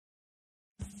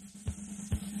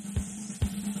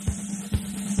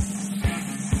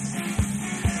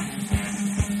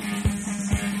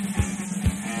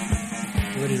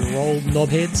Ready to roll,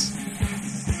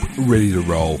 knobheads? Ready to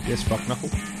roll. Yes, fuck knuckle.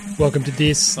 Welcome to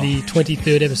this, the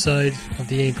 23rd episode of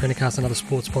the Ian Prendercast, another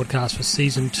sports podcast for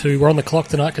Season 2. We're on the clock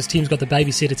tonight because Tim's got the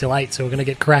babysitter till 8, so we're going to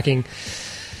get cracking.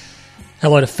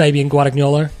 Hello to Fabian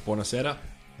Guadagnolo. Buonasera,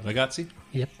 ragazzi.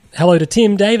 Yep. Hello to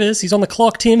Tim Davis. He's on the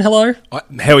clock. Tim, hello.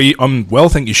 How are you? I'm well,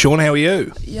 thank you, Sean. How are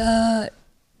you? Yeah,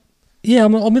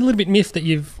 I'm a little bit miffed that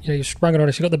you've sprung it on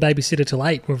us. You've got the babysitter till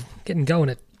 8. We're getting going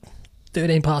at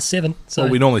 13 past 7. So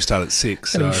well, we normally start at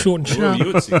 6. Be short and Where were sharp.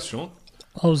 you at 6, Sean?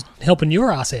 I was helping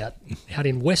your ass out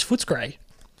in West Footscray.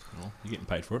 Well, you're getting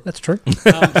paid for it. That's true.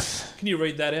 Can you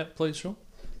read that out, please, Sean?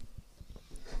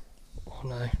 Oh,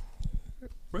 no.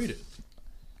 Read it.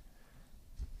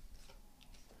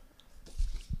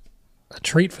 A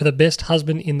treat for the best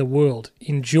husband in the world.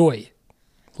 Enjoy.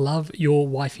 Love your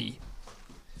wifey.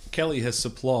 Kelly has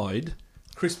supplied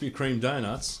Krispy Kreme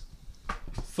donuts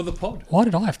for the pod. Why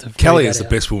did I have to Kelly read is that the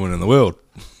out? best woman in the world.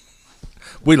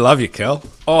 We love you, Kel.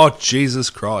 Oh, Jesus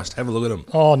Christ. Have a look at them.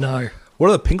 Oh, no. What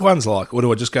are the pink ones like? Or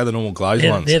do I just go the normal glazed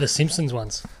ones? They're the Simpsons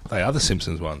ones. They are the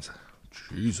Simpsons ones.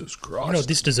 Jesus Christ. You know what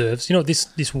this deserves? You know what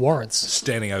this warrants?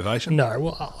 Standing ovation? No,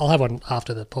 well, I'll have one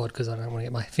after the pod because I don't want to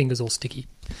get my fingers all sticky.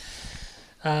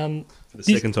 For the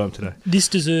second time today. This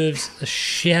deserves a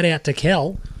shout-out to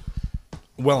Kel.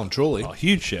 Well and truly. Oh,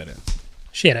 huge shout out.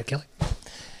 Shout out, Kelly.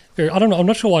 I don't know. I'm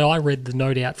not sure why I read the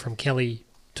note out from Kelly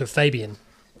to Fabian.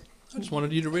 I just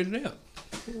wanted you to read it out.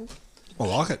 I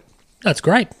like it. That's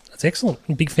great. That's excellent.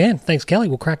 I'm a big fan. Thanks, Kelly.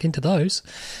 We'll crack into those.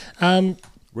 What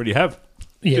do you have?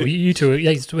 Yeah, well, you two.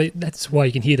 That's why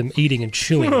you can hear them eating and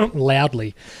chewing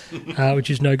loudly, which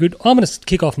is no good. I'm going to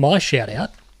kick off my shout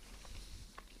out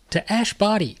to Ash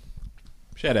Barty.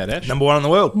 Shout out, Ash. Number one in the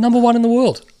world. Number one in the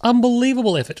world.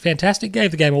 Unbelievable effort. Fantastic.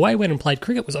 Gave the game away. Went and played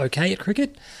cricket. Was okay at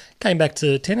cricket. Came back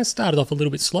to tennis. Started off a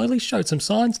little bit slowly. Showed some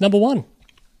signs. Number one.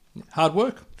 Hard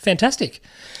work. Fantastic.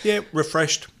 Yeah,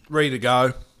 refreshed, ready to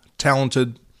go,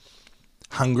 talented,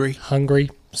 hungry. Hungry.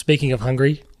 Speaking of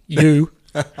hungry, you,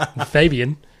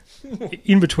 Fabian,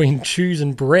 in between chews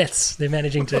and breaths, they're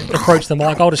managing to approach the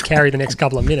mic. I'll just carry the next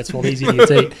couple of minutes while these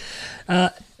idiots eat.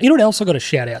 You know what else I've got to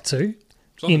shout out to?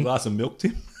 It's like a glass of milk,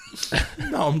 Tim.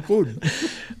 No, I'm good.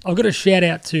 I've got to shout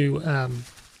out to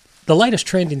the latest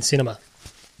trend in cinema.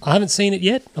 I haven't seen it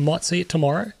yet. I might see it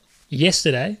tomorrow.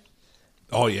 Yesterday.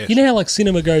 Oh, yes. You know how like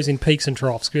cinema goes in peaks and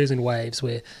troughs, goes in waves,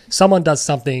 where someone does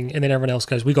something and then everyone else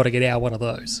goes, we got to get our one of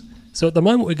those. So at the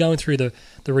moment we're going through the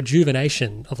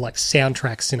rejuvenation of like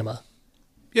soundtrack cinema.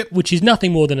 Yep. Which is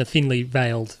nothing more than a thinly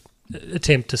veiled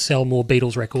attempt to sell more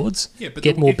Beatles records, but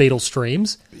get more Beatles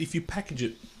streams. If you package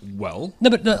it well... No,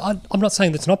 but I'm not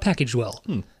saying that's not packaged well.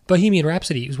 Bohemian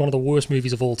Rhapsody is one of the worst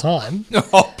movies of all time.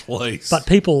 Oh, please. But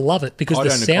people love it because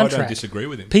the soundtrack... I don't disagree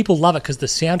with him. People love it because the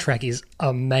soundtrack is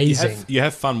amazing. You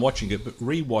have fun watching it, but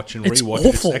rewatch and It's rewatch it.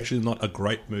 It's awful. actually not a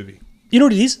great movie. You know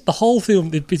what it is? The whole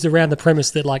film is around the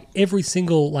premise that like every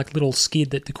single like little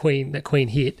skid that Queen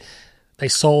hit, they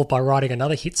solve by writing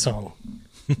another hit song.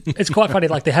 It's quite funny.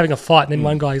 Like they're having a fight, and then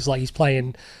one guy is like he's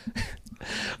playing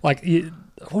like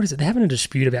what is it? They're having a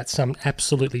dispute about some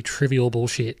absolutely trivial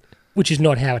bullshit, which is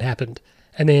not how it happened.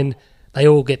 And then they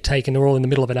all get taken. They're all in the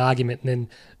middle of an argument, and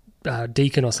then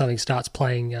Deacon or something starts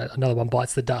playing. Another one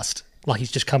bites the dust. Like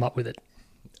he's just come up with it.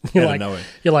 Out of nowhere.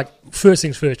 You're like, first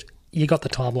things first. You got the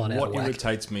timeline out What of whack.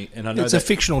 irritates me, and I know it's a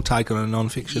fictional take on a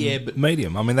non-fiction but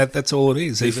medium. I mean, that's all it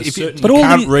is. If you But all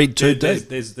can't the- read too deep.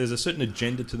 there's a certain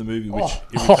agenda to the movie which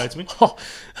irritates me.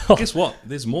 Guess what?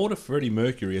 There's more to Freddie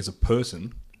Mercury as a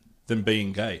person than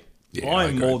being gay. Yeah, I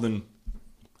I'm agree. more than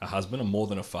a husband. I'm more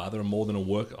than a father. I'm more than a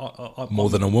worker. More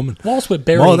than a woman. Whilst we're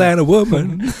burying, More than a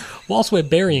woman. whilst we're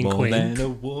burying more Queen, than a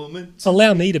woman.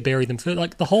 allow me to bury them.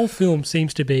 Like the whole film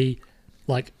seems to be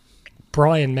like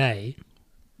Brian May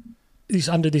is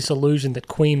under this illusion that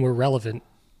Queen were relevant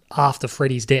after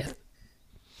Freddie's death.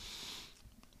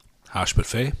 Harsh but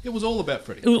fair. It was all about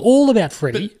Freddie. It was all about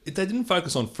Freddie. But they didn't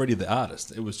focus on Freddie the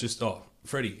artist. It was just,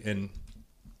 Freddie, and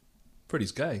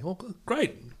Freddie's gay. Oh,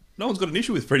 great. No one's got an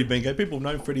issue with Freddie being gay. People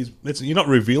know Freddie's... You're not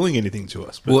revealing anything to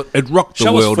us. But Well, it rocked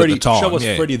the world at the time. Show us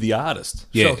yeah. Freddie the artist.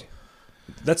 Yeah.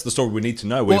 That's the story we need to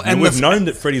know. Well, We've known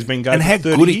that Freddie's been gay and for how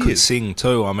 30 good he years. could sing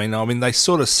too. I mean, they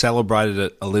sort of celebrated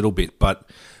it a little bit, but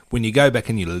when you go back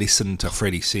and you listen to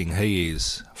Freddie sing, he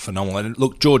is phenomenal. And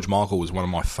look, George Michael was one of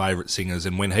my favourite singers,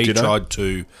 and when he Ditto. tried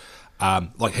to,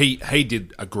 he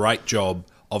did a great job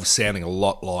of sounding a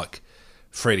lot like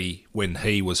Freddie when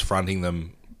he was fronting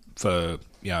them for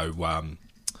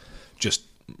just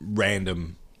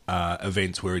random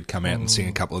events where he'd come out and sing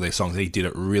a couple of their songs. He did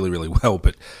it really, really well,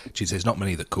 but geez, there's not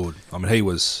many that could. I mean, he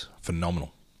was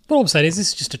phenomenal. What I'm saying is this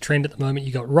is just a trend at the moment.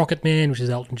 You got Rocket Man, which is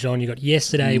Elton John. You got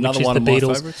Yesterday, Another which is one the of my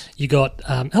Beatles. favourites. You got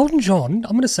Elton John.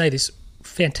 I'm going to say this,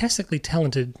 fantastically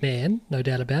talented man, no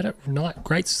doubt about it.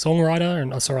 Great songwriter,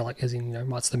 and as in,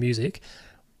 writes the music.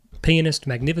 Pianist,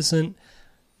 magnificent.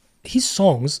 His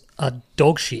songs are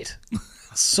dog shit.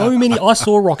 So many. I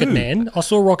saw Rocket Man.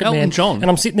 Elton John. And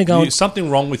I'm sitting there going, something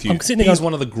wrong with you. I'm sitting there He's going,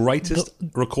 one of the greatest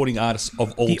recording artists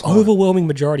of all the time. overwhelming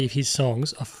majority of his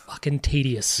songs are fucking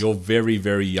tedious. You're very,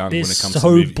 very young They're when it comes so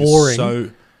to music.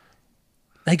 boring.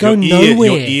 They go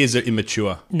nowhere. Your ears are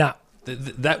immature. No.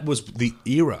 That was the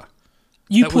era.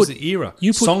 Was the era.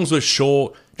 Songs were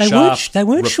short, They sharp,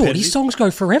 weren't short. repetitive. His songs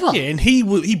go forever. Yeah, and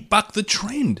he bucked the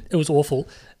trend. It was awful.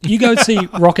 You go and see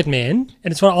Rocket Man,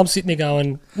 and it's when I'm sitting there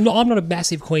going, no, I'm not a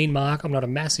massive Queen mark. I'm not a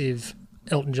massive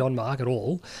Elton John mark at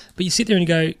all. But you sit there and you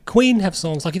go, Queen have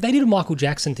songs. Like if they did a Michael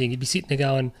Jackson thing, you'd be sitting there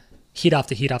going, hit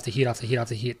after hit after hit after hit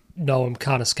after hit. Know them,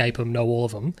 can't escape them, know all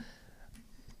of them.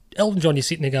 Elton John, you're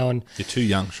sitting there going, You're too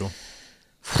young, Sean.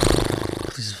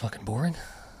 this is fucking boring.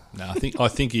 No, I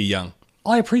think you're young.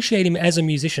 I appreciate him as a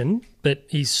musician, but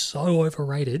he's so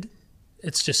overrated.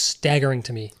 It's just staggering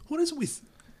to me. What is it with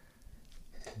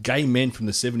gay men from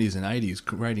the 70s and 80s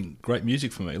creating great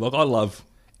music for me? Like, I love...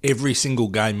 Every single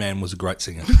gay man was a great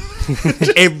singer.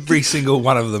 Every single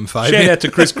one of them, Fabian. Shout out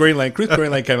to Chris Greenland. Chris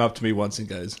Greenland came up to me once and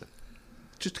goes,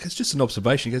 it's just an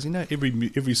observation. He goes,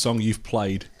 every song you've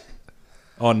played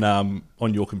on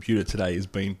your computer today has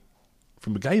been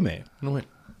from a gay man. And I went,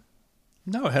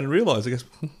 no, I hadn't realised. I guess,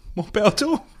 more power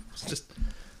to him. It's just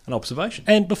an observation.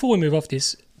 And before we move off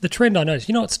this, the trend I noticed,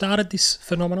 you know what started this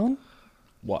phenomenon?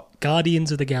 What?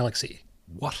 Guardians of the Galaxy.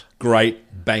 What?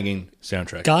 Great banging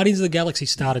soundtrack. Guardians of the Galaxy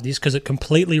started this because it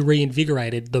completely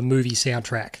reinvigorated the movie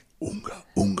soundtrack.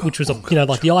 Which was,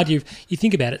 like the idea of, you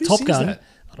think about it, Who Top sings Gun, that?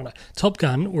 I don't know, Top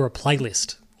Gun were a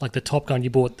playlist. Like the Top Gun, you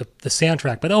bought the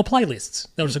soundtrack, but they were playlists.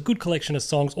 There was a good collection of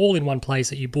songs all in one place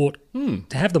that you bought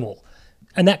to have them all.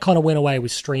 And that kind of went away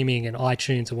with streaming and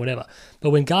iTunes and whatever.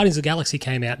 But when Guardians of the Galaxy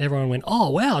came out, and everyone went, "Oh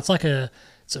wow, it's like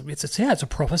it's a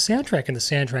proper soundtrack," and the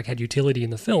soundtrack had utility in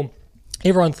the film.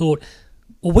 Everyone thought,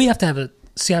 well, we have to have a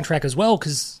soundtrack as well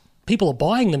because people are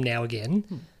buying them now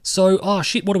again. So, oh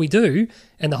shit, what do we do?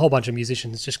 And the whole bunch of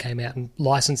musicians just came out and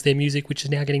licensed their music, which is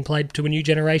now getting played to a new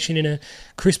generation in a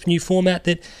crisp new format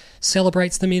that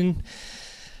celebrates them in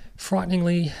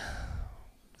frighteningly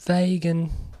vague and,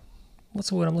 what's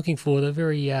the word I'm looking for? The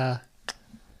very, how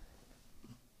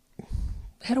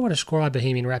do I describe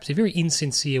Bohemian Rhapsody? Very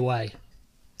insincere way.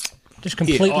 Just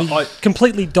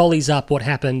completely dollies up what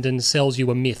happened and sells you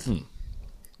a myth.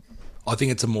 I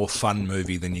think it's a more fun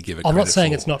movie than you give it I'm credit not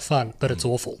saying for. it's not fun, but it's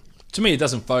awful. To me, it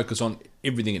doesn't focus on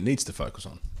everything it needs to focus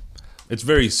on. It's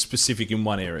very specific in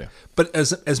one area. But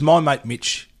as my mate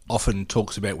Mitch often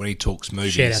talks about when he talks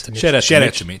movies... Shout out to Mitch. Shout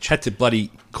out to Mitch. Had to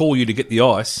bloody call you to get the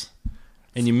ice,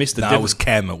 and you missed the... No, it was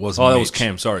Cam, it wasn't that Mitch. was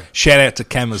Cam, sorry. Shout out to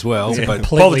Cam as well, but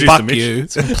completely- fuck to Mitch. you.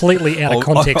 It's a completely out of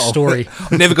context story.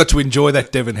 I never got to enjoy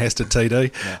that Devon Hester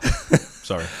TD.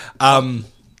 Sorry.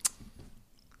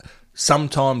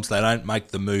 Sometimes they don't make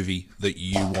the movie that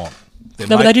you want.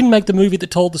 No, but they didn't make the movie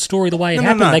that told the story the way it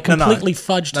happened. They completely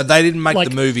fudged... No, they didn't make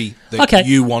the movie that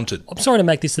you wanted. I'm sorry to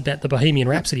make this about the Bohemian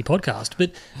Rhapsody podcast,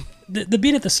 but the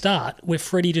bit at the start where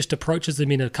Freddie just approaches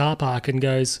them in a car park and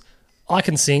goes, I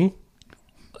can sing.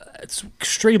 It's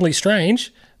extremely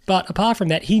strange, but apart from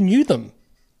that, he knew them.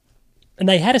 And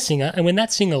they had a singer, and when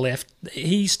that singer left,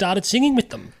 he started singing with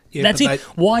them. Yeah, That's it.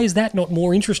 Why is that not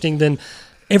more interesting than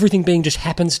everything being just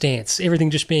happenstance, everything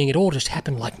just being, it all just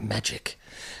happened like magic?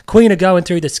 Queen are going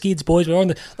through the skids, boys. We're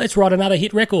on let's write another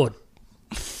hit record.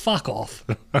 Fuck off.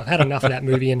 I've had enough of that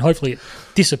movie, and hopefully it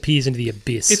disappears into the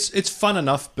abyss. It's fun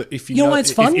enough, but if you know know why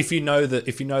it's fun? if you know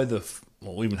the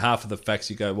well, even half of the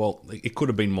facts, you go, well, it could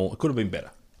have been more. It could have been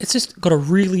better. It's just got a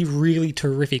really, really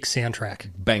terrific soundtrack.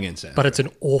 Banging sound. But it's an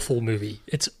awful movie.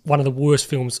 It's one of the worst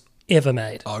films ever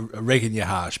made. I reckon you're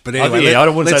harsh. But anyway, I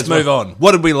don't want to let's say move on.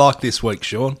 What did we like this week,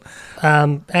 Sean?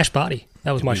 Ash Barty.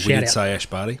 That was my We shout did out. say Ash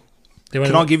Barty. There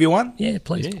Can I give you one? Yeah,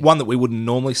 please. Yeah. One that we wouldn't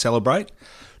normally celebrate.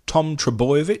 Tom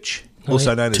Trebojevic,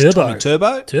 also known as Turbo. Tommy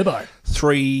Turbo. Turbo.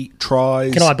 3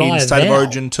 tries Can I buy in a State of vowel?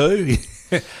 Origin 2.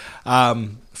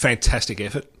 Fantastic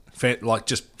effort.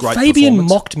 Just great Fabian performance.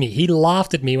 mocked me. He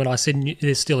laughed at me when I said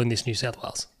they're still in this New South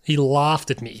Wales. He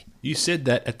laughed at me. You said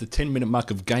that at the 10-minute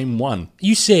mark of game 1.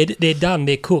 You said they're done,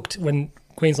 they're cooked when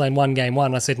Queensland won game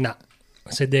 1. I said, nah. I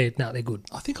said, they're good.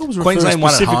 I think I was referring Queensland won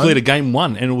at specifically home. to game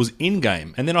 1, and it was in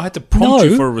game, and then I had to prompt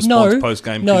you for a response post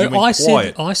game. No, you went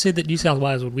quiet. I said that New South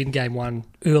Wales would win game 1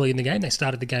 early in the game. They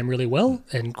started the game really well,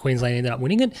 and Queensland ended up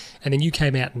winning it. And then you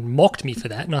came out and mocked me for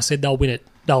that, and I said they'll win it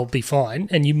they'll be fine,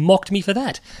 and you mocked me for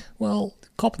that. Well,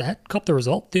 cop the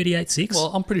result, 38-6.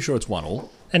 Well, I'm pretty sure it's 1-1.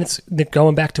 And they're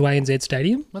going back to ANZ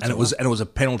Stadium. It was a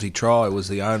penalty try. It was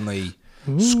the only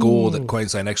score that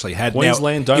Queensland actually had.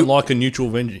 Queensland don't like a neutral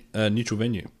venue.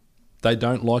 They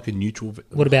don't like a neutral venue.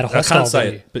 What about a hostile I can't say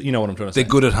venue? it, but you know what I'm trying to say. They're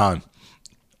good at home.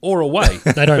 Or away.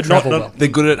 They don't travel well. They're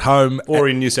good at home. Or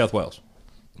in New South Wales.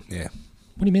 Yeah.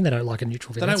 What do you mean they don't like a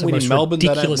neutral venue? They That's don't the win most in Melbourne. They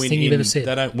don't ridiculous win thing you've ever said.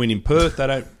 They don't win in Perth.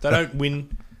 They don't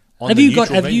win on Have the you neutral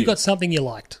got? Have venue. you got something you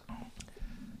liked?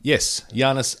 Yes,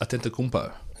 Giannis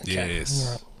Antetokounmpo.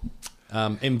 Yes.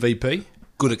 MVP.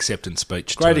 Good acceptance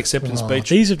speech. Great too. acceptance speech.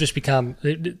 These have just become.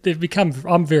 They've become.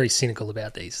 I'm very cynical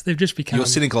about these. They've just become. You're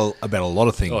cynical about a lot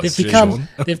of things. They've become.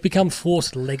 They've become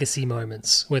forced legacy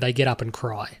moments where they get up and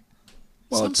cry.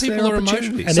 Well, Some it's people their are opportunity.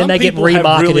 emotional. And then they get Some people have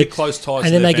remarketed, really close ties and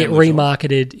to then their they get family, Sean.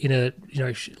 remarketed in a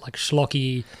like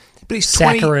schlocky But he's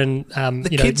 20, saccharine,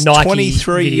 the kid's Nike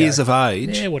 23 video. years of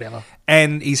age. Yeah, whatever.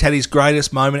 And he's had his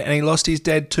greatest moment, and he lost his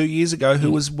dad 2 years ago,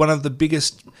 who was one of the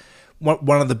biggest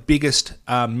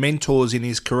mentors in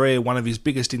his career, one of his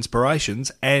biggest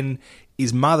inspirations. And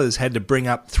his mother's had to bring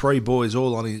up 3 boys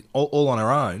all on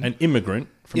her own. An immigrant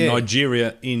from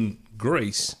Nigeria in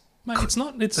Greece. Mate, it's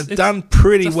not. It's done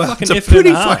pretty it's a well. fucking It's a effort and pretty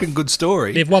a half. fucking good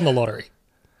story. They've won the lottery.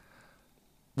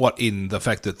 What, in the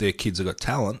fact that their kids have got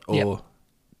talent, or Yep.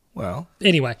 well,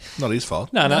 Anyway, not his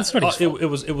fault. No, it's not his fault. it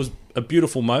was a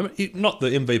beautiful moment. Not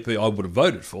the MVP I would have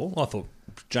voted for. I thought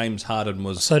James Harden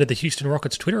was. so did the Houston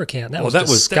Rockets Twitter account. That Well, was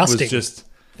disgusting. that was just.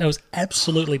 That was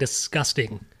absolutely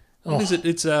disgusting. Oh, What is it?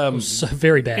 It's so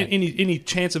very bad. Any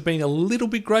chance of being a little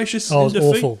bit gracious? Oh, it was in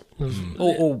defeat? awful. It was-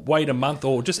 Or wait a month,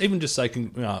 or just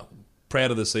say, proud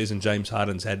of the season James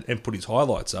Harden's had, and put his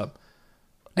highlights up.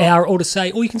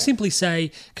 or you can simply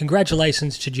say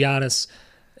congratulations to Giannis,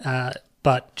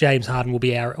 but James Harden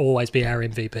will always be our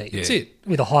MVP. That's it.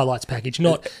 With a highlights package,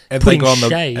 not Have they putting gone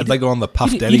shade. have they gone the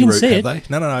Puff You Daddy didn't route? see Have it.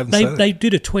 they? No, I haven't seen it. They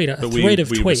did a tweet, a But thread of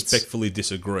we tweets. respectfully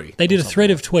disagree. They did or a thread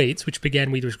something of tweets which began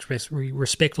with we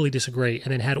respectfully disagree,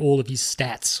 and then had all of his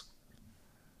stats.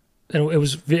 And it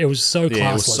was so classless. Yeah,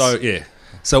 it was so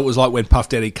So it was like when Puff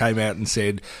Daddy came out and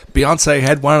said Beyonce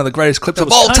had one of the greatest clips of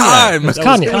was all Kanye. time. It was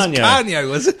That was Kanye. Kanye,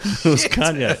 was it? It was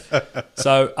Kanye.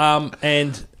 So,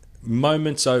 and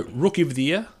moment. So, Rookie of the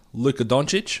Year, Luka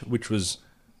Doncic, which would have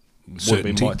been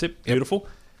Certainty. my tip. Beautiful.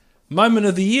 Moment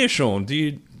of the Year, Sean.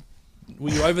 Were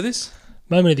you over this?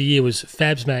 Moment of the year was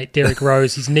Fab's mate Derek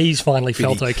Rose. His knees finally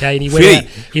felt Fitty. okay, and Fitty.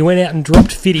 he went out and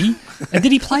dropped Fitty. And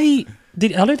did he play? I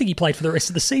don't think he played for the rest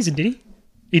of the season. Did he?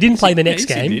 He didn't play the next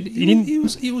Yes, game. He did. He didn't.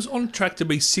 He was on track to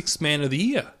be 6th man of the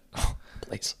year.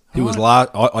 Please. He was last.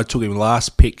 I took him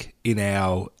last pick in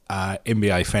our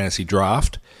NBA fantasy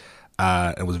draft.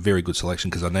 It was a very good selection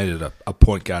because I needed a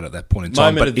point guard at that point in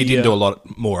time. Moment But of the he didn't year. do a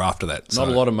lot more after that. Not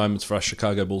a lot of moments for us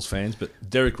Chicago Bulls fans, but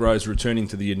Derrick Rose returning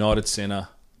to the United Centre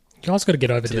You guys got to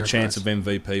get over to the Derek chance Rose. of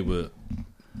MVP were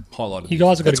highlighted. You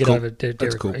guys have got to That's get cool. over That's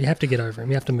Derek cool. Rose. You have to get over him.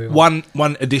 You have to move on.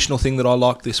 One additional thing that I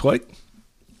liked this week,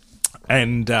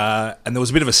 and there was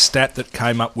a bit of a stat that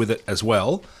came up with it as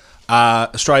well.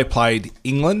 Australia played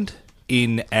England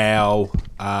in our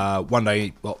one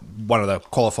of the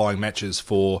qualifying matches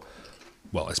for,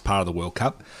 as part of the World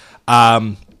Cup.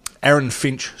 Aaron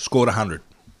Finch scored 100.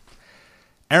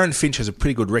 Aaron Finch has a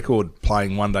pretty good record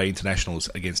playing one-day internationals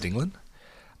against England.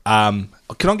 Can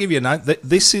I give you a name?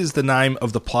 This is the name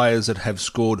of the players that have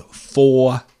scored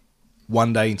 4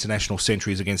 one-day international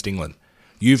centuries against England.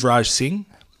 Yuvraj Singh,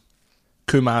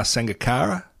 Kumar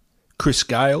Sangakkara, Chris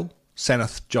Gale,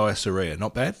 Sanath Jayasuriya.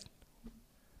 Not bad?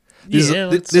 This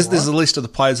is a list of the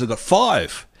players that got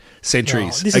 5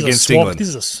 centuries This is against a swamp. England. This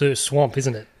is a swamp,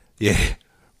 isn't it? Yeah.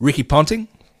 Ricky Ponting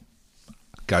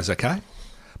goes okay.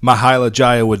 Mahela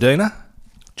Jayawardena.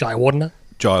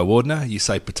 Jayawardena. You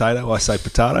say potato, I say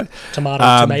potato.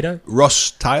 Tomato.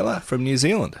 Ross Taylor from New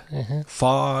Zealand.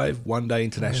 5 one-day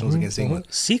internationals against England.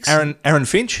 6. Aaron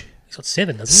Finch. He's got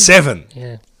 7, doesn't he? 7.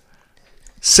 Yeah.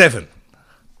 7.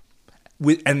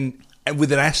 With an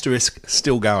asterisk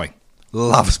still going.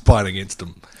 Loves playing against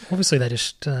them. Obviously, they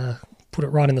just put it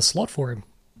right in the slot for him.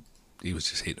 He was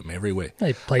just hitting them everywhere.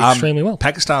 They played extremely well.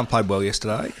 Pakistan played well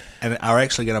yesterday and are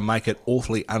actually going to make it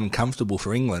awfully uncomfortable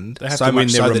for England. They have to win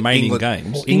their that remaining England,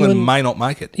 games. England may not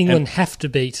make it, England have to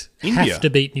beat India.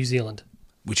 New Zealand.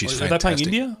 which is Are they fantastic.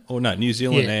 playing India? Or no, New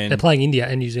Zealand Yeah, and... they're playing India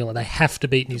and New Zealand. They have to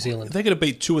beat New Zealand. They're going to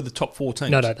beat 2 of the top 4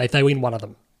 teams. No, if they win one of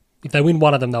them. If they win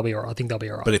one of them, they'll be all right. I think they'll be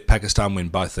all right. But if Pakistan win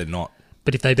both, they're not.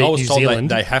 But if they I beat was New told Zealand,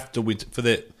 they have to win for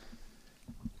their...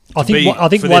 I think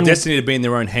for one their destiny to be in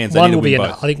their own hands, they one need to will be win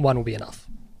enough. both. I think one will be enough.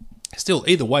 Still,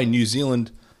 either way, New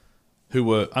Zealand, who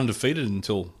were undefeated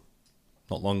until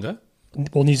not long ago,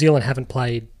 Well, New Zealand haven't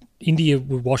played. India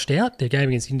were washed out. Their game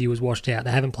against India was washed out.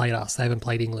 They haven't played us. They haven't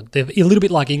played England. They're a little bit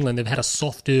like England. They've had a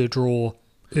softer draw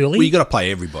early. Well, you got to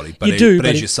play everybody. But You do, but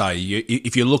but as you say,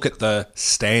 if you look at the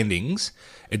standings,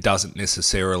 it doesn't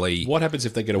necessarily. What happens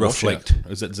if they get a reflect.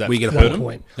 washout? Does that We get a hurt point. them?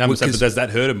 Point. No, but Because- does that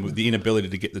hurt them with the inability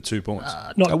to get the 2 points?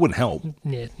 That wouldn't help.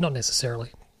 Yeah, not necessarily.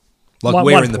 Like One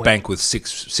we're in the point. bank with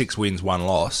six wins, 1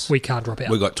 loss. We can't drop out.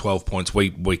 We got 12 points.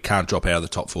 We can't drop out of the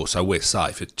top 4, so we're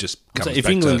safe. It just comes So if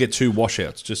back England to, get 2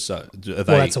 washouts, just so are they, Well,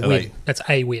 that's a are win. they- That's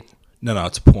a win no,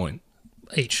 it's a point.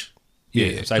 each. Yeah,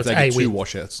 So if That's they a get 2 win.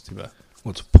 washouts, Tibbo.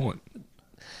 what's the point?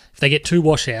 If they get 2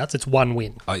 washouts, it's 1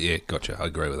 win. Oh yeah, gotcha. I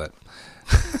agree with that.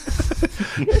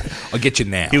 I'll get you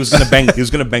now. He was going to bang. He was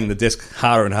going to bang the desk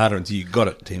harder and harder until you got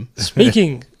it, Tim.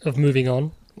 Speaking of moving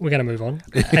on, we're going to move on.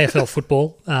 AFL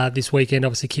football this weekend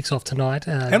obviously kicks off tonight.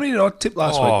 How many did I tip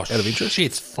last week? Out of interest,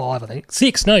 It's 5, I think.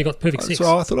 6. No, you got the perfect 6.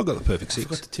 So I thought I got the perfect 6.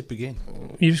 Forgot to tip again.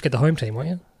 You just get the home team, won't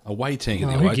you? Away team.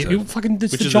 Oh, away who gi- team. you fucking,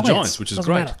 it's Which the is the Giants, Giants, which is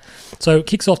Doesn't great. matter. So it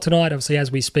kicks off tonight, obviously,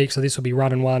 as we speak. So this will be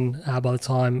run and one by the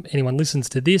time anyone listens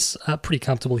to this. Pretty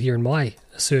comfortable here in my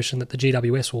assertion that the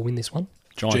GWS will win this one.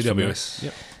 Giants for me. GWS.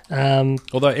 Yep.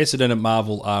 Although Essendon and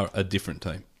Marvel are a different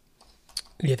team.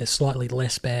 Yeah, they're slightly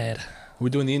less bad. Are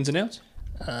we doing the ins and outs?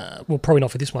 Well, probably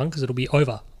not for this one because it'll be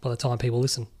over by the time people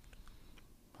listen.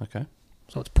 Okay.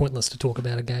 So it's pointless to talk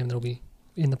about a game that'll be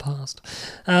in the past.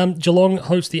 Geelong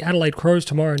hosts the Adelaide Crows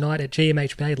tomorrow night at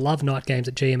GMHBA. Love night games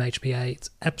at GMHBA. It's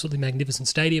absolutely magnificent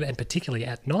stadium, and particularly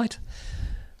at night.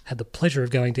 Had the pleasure of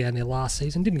going down there last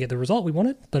season. Didn't get the result we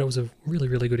wanted, but it was a really,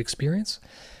 really good experience.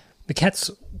 The Cats,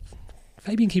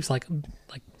 Fabian keeps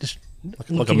just like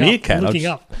a looking meerkat. up, looking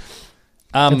up.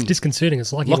 It's disconcerting.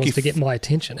 It's like he Lockie wants to get my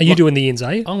attention. Are you doing the ins,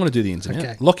 are you? I'm going to do the ins and outs.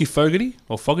 Okay. Lockie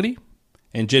Fogarty,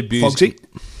 and Jed Buse. Fogsy.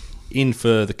 In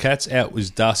for the Cats. Out was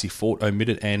Darcy Fort,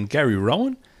 omitted, and Gary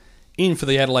Rowan. In for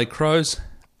the Adelaide Crows,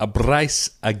 a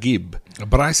Bryce Agib. A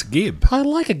Bryce Gibb. I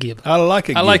like a Gib. I like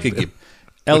a Gibb. I like a Gib.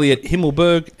 Elliot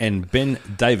Himmelberg and Ben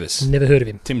Davis. Never heard of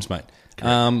him. Tim's mate.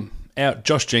 Out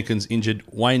Josh Jenkins injured,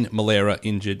 Wayne Malera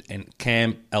injured, and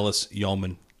Cam Ellis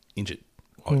Yeoman injured.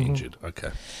 Oh, injured. Okay.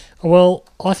 Well,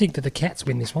 I think that the Cats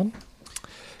win this one.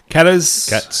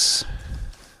 Cats.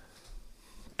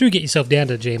 Do get yourself down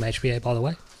to GMHBA, by the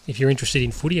way, if you're interested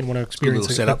in footy and want to experience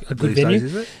little setup a good these venue. days,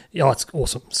 is it? Yeah, it's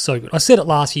awesome. So good. I said it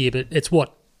last year, but it's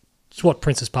what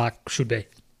Princess Park should be.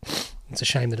 It's a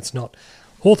shame that it's not.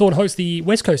 Hawthorn hosts the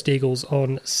West Coast Eagles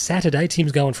on Saturday.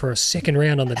 Tim's going for a second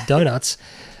round on the donuts.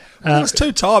 There's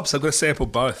 2 types. I've got to sample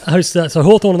both. So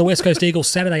Hawthorn and the West Coast Eagles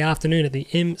Saturday afternoon at the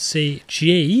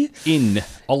MCG. In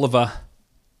Oliver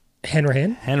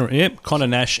Hanrahan. Connor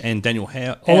Nash and Daniel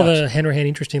Howe. Oliver Hanrahan,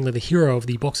 interestingly, the hero of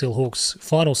the Box Hill Hawks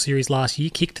final series last year,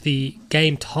 kicked the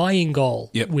game-tying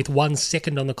goal with 1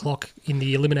 second on the clock in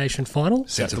the elimination final.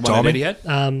 That's the Sense of one that timing. Eddie had?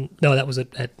 No, that was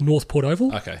at Northport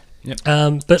Oval. Okay. Yep.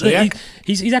 But Jack?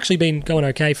 he's actually been going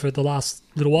okay for the last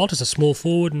little while, just a small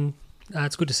forward, and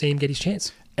it's good to see him get his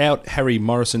chance. Out Harry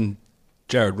Morrison,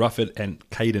 Jared Rufford, and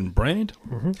Caden Brand.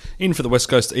 In for the West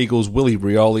Coast Eagles, Willie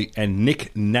Rioli and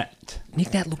Nick Nat.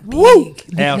 Nick Nat looked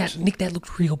big. Out. Nick Nat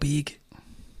looked real big.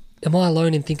 Am I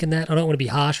alone in thinking that? I don't want to be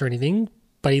harsh or anything,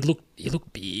 but he looked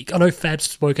big. I know Fab's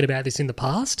spoken about this in the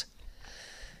past.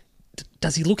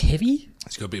 Does he look heavy?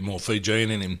 He's got a bit more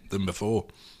Fijian in him than before.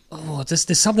 Oh,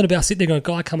 there's something about sitting there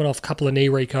going, guy coming off a couple of knee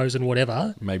recos and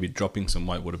whatever. Maybe dropping some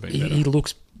weight would have been He better.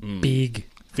 looks big.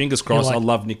 Fingers crossed. You're like- I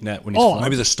love Nick Nat when he's Oh, flying.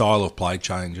 Maybe the style of play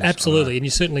changes. Absolutely, and you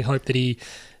certainly hope that he's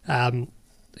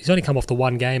only come off the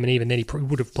one game, and even then he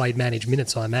would have played managed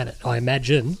minutes, I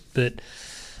imagine, but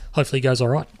hopefully he goes all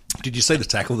right. Did you see the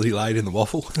tackle that he laid in the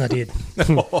waffle? I did.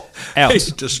 Out.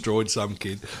 He destroyed some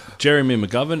kid. Jeremy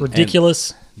McGovern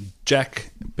Ridiculous. and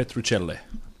Jack Petruccelli.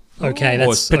 Okay, Or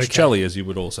that's Petruccelli, as you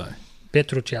would all say.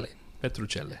 Petruccelli.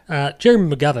 Petruccelli.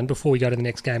 Jeremy McGovern, before we go to the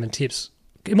next game and tips,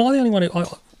 am I the only one who...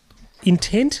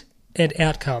 intent and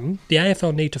outcome, the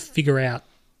AFL need to figure out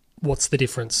what's the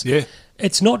difference. Yeah.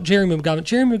 It's not Jeremy McGovern.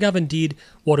 Jeremy McGovern did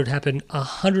what had happened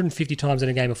 150 times in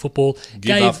a game of football.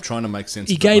 Give up trying to make sense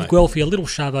He of it, gave mate. Guelphy a little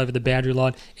shove over the boundary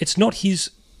line. It's not his...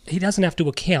 He doesn't have to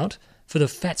account for the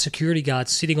fat security guard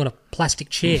sitting on a plastic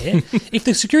chair. If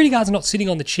the security guard's not sitting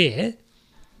on the chair...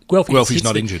 Guelphy's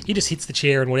not injured. He just hits the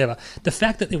chair and whatever. The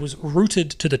fact that it was rooted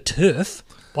to the turf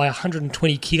by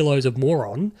 120 kilos of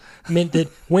moron meant that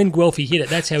when Guelphy hit it,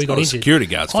 that's how he got not a injured. security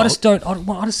guard's I just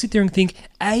sit there and think,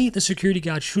 A, the security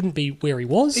guard shouldn't be where he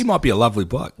was. He might be a lovely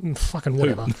bloke. Fucking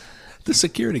whatever. The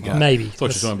security guard. Maybe. I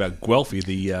thought you were talking about Guelphy,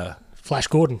 the Flash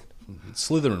Gordon.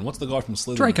 Slytherin. What's the guy from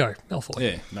Slytherin? Draco Malfoy.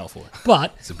 Yeah, Malfoy.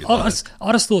 But a bit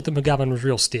I just thought that McGovern was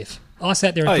real stiff. I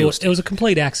sat there and he was thought stiff. it was a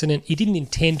complete accident. He didn't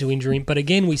intend to injure him, but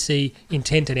again we see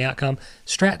intent and outcome.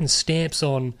 Stratton stamps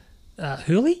on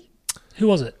Hurley? Who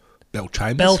was it? Bell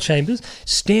Chambers.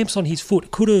 Stamps on his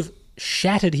foot. Could have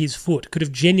shattered his foot. Could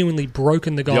have genuinely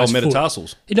broken the The guy's old foot.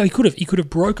 metatarsals. No, he could have. He could have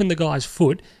broken the guy's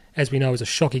foot, as we know is a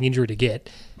shocking injury to get.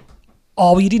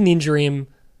 Oh, well, you didn't injure him.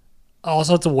 Oh,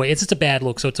 so it's a week. It's just a bad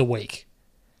look, so it's a week.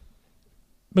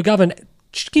 McGovern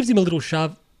gives him a little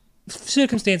shove.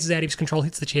 Circumstances out of his control,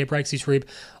 hits the chair, breaks his rib.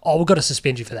 Oh, we've got to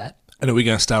suspend you for that. And are we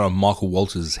going to start on Michael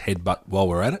Walters' headbutt while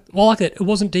we're at it? Well, I like that. It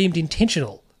wasn't deemed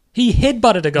intentional. He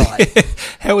headbutted a guy.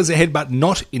 How was the headbutt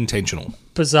not intentional?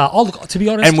 Bizarre. Oh, look, to be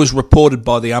honest, And was reported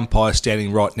by the umpire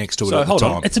standing right next to it So, at the hold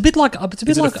on. time. it's a bit like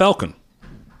Is it a falcon?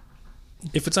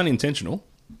 If it's unintentional,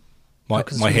 My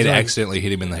 'cause my it's head his own- actionally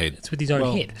hit him in the head. it's with his own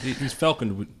well, head. he's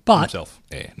falconed with But- himself.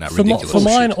 Yeah, no, For, ridiculous. for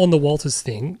mine shit. on the Walters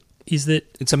thing is that,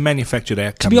 It's a manufactured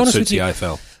outcome be that honest suits with the you-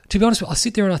 AFL. to be honest, I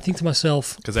sit there and I think to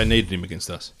myself, Because they needed him against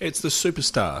us. It's the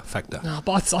superstar factor. no,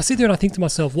 but I sit there and I think to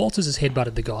myself, Walters has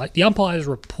headbutted the guy. The umpires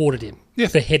reported him Yeah.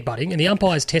 for headbutting, and the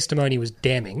umpire's testimony was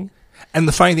damning. And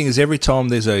the funny thing is, every time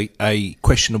there's a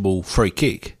questionable free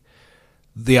kick,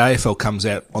 the AFL comes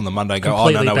out on the Monday and go,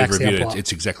 Completely we've backs the reviewed it. umpire.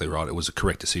 It's exactly right. It was a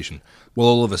correct decision. Well,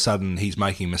 all of a sudden, he's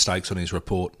making mistakes on his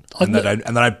report, I- and they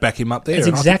don't back him up there. That's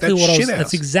And I think exactly what I was. shithouse.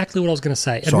 That's exactly what I was going to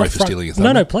say. And Sorry what for stealing your No,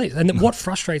 thunder. no, please. And what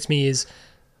frustrates me is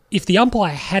if the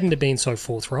umpire hadn't have been so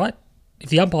forthright, if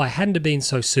the umpire hadn't have been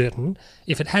so certain,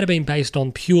 if it had been based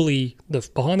on purely the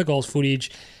behind the goals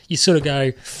footage, you sort of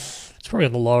go, it's probably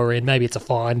on the lower end. Maybe it's a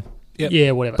fine. Yep.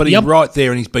 Yeah, whatever. But The he's right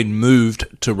there, and he's been moved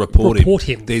to report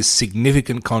him. There's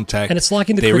significant contact, And it's like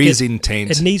in the there cricket, is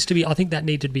intent, It needs to be. I think that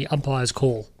needed to be umpire's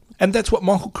call. and that's what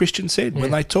Michael Christian said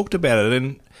when they talked about it,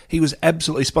 and he was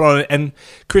absolutely spot on. And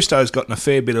Christo's gotten a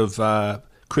fair bit of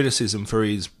criticism for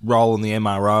his role in the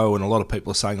MRO, and a lot of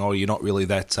people are saying, "Oh, you're not really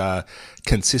that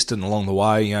consistent along the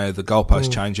way. You know, the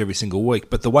goalposts change every single week."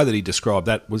 But the way that he described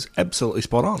that was absolutely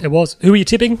spot on. It was. Who are you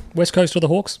tipping? West Coast or the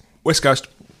Hawks? West Coast.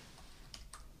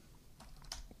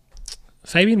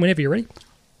 Fabian, whenever you're ready.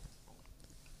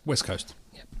 West Coast.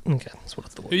 Okay, that's what I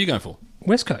thought. Who are you going for?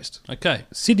 West Coast. Okay.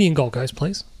 Sydney and Gold Coast,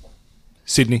 please.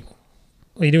 Sydney.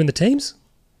 Are you doing the teams?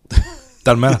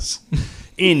 Doesn't matter.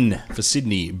 In for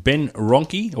Sydney, Ben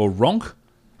Ronke, or Ronk,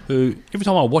 who every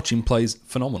time I watch him plays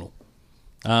phenomenal.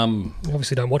 You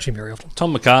obviously don't watch him very often.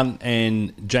 Tom McCann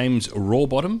and James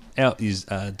Rawbottom. Out is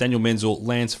Daniel Menzel,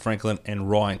 Lance Franklin, and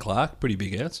Ryan Clark. Pretty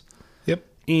big outs. Yep.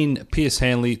 In Pierce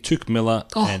Hanley, Took Miller,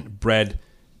 and Brad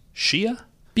Shear.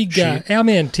 Big, our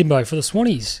man Timbo for the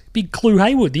Swannies. Big Clue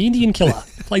Hayward, the Indian killer,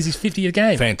 plays his 50th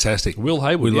game. Fantastic. Will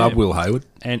Hayward, We love Will Hayward.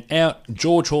 And out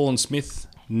George Holland-Smith,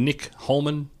 Nick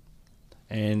Holman,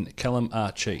 and Callum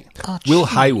Archie. Will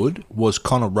Hayward was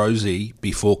Connor Rosie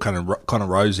before Connor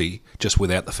Rosie, just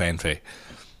without the fanfare.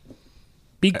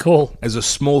 Big call. As a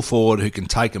small forward who can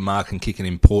take a mark and kick an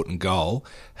important goal,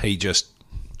 he just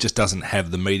doesn't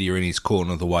have the media in his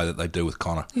corner the way that they do with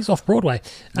Connor. He's off Broadway.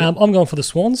 I'm going for the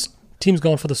Swans. Tim's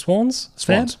gone for the Swans.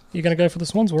 Swans. Fab, you're going to go for the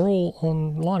Swans. We're all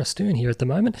on line of stern here at the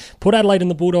moment. Put Adelaide and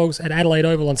the Bulldogs at Adelaide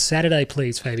Oval on Saturday,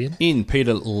 please, Fabian. In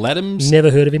Peter Laddams Never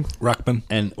heard of him. Ruckman.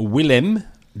 and Willem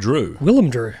Drew.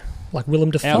 Willem Drew, like Willem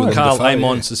Dafoe. Out Carl Defoe,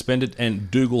 Amon yeah. suspended and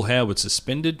Dougal Howard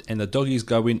suspended, and the Doggies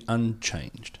go in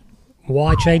unchanged.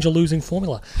 Why change a losing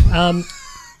formula? I'm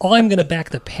going to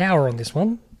back the Power on this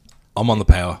one. I'm on the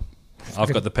power.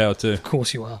 I've got the power too. Of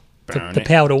course you are. The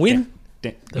power to win,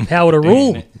 The the power to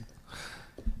rule.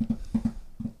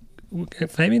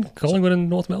 Fabian, Collingwood and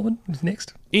North Melbourne is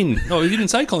next. No, you didn't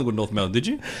say Collingwood North Melbourne, did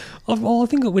you? I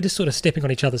think that we're just sort of stepping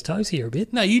on each other's toes here a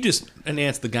bit. No, you just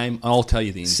announced the game. I'll tell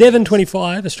you the end.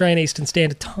 7:25 Australian Eastern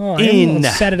Standard Time In. on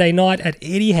Saturday night at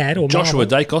Etihad or Joshua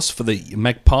Marvel. Dacos for the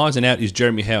Magpies, and out is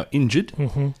Jeremy Howe injured.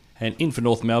 Mm-hmm. And in for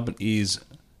North Melbourne is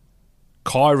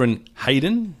Kyron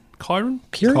Hayden. Kyron?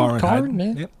 Kyron, Hayden.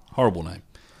 yeah. Yep. Horrible name.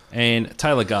 And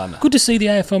Taylor Gardner. Good to see the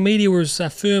AFL media were as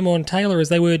firm on Taylor as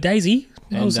they were Daisy.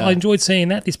 I enjoyed seeing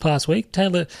that this past week.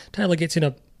 Taylor gets in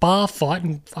a bar fight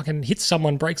and fucking hits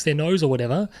someone, breaks their nose or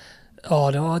whatever. Oh,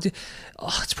 no.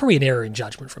 It's probably an error in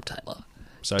judgment from Taylor.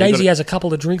 So Daisy has a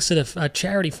couple of drinks at a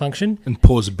charity function. And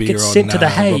pours a beer Gets on sent to The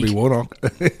Hague. Robbie Warnock.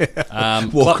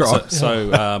 Walker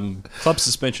club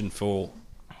suspension for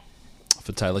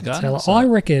Taylor Gardner. Taylor, So I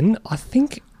reckon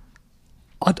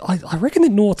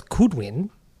that North could win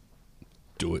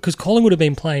do it. because Collingwood have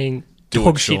been playing Do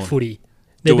dog it, shit Sean. footy.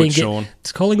 Do it, Sean.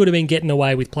 Collingwood have been getting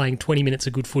away with playing 20 minutes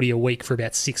of good footy a week for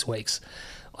about 6 weeks.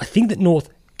 I think that North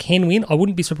can win. I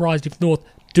wouldn't be surprised if North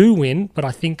do win, but I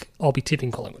think I'll be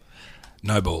tipping Collingwood.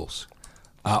 No balls.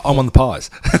 I'm on the Pies.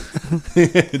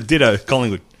 Ditto,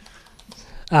 Collingwood.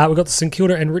 We've got the St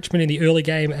Kilda and Richmond in the early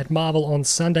game at Marvel on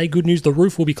Sunday. Good news, the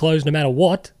roof will be closed no matter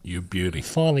what. You beauty.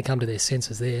 Finally come to their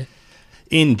senses there.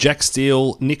 In Jack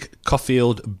Steele, Nick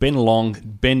Caulfield, Ben Long,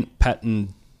 Ben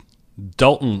Patton,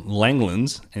 Dalton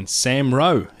Langlands, and Sam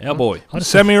Rowe, our boy.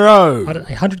 Sammy Rowe.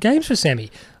 100 games for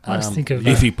Sammy. I just think of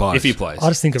If he plays. If he plays. I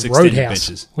just think It's of extended Roadhouse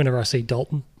benches. whenever I see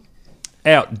Dalton.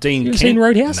 Out, Dean You ever Kent. seen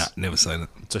Roadhouse? No, never seen it.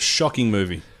 It's a shocking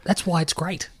movie. That's why it's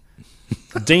great.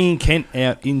 Dean Kent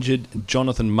out injured,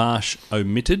 Jonathan Marsh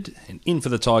omitted, and in for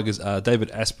the Tigers are David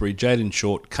Asprey, Jaden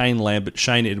Short, Kane Lambert,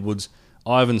 Shane Edwards,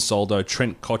 Ivan Soldo,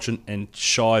 Trent Cochin, and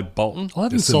Shai Bolton. Ivan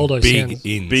There's some Soldo big sounds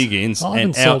ins. Big ins. Ivan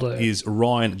And out Soldo. is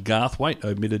Ryan Garthwaite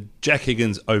omitted, Jack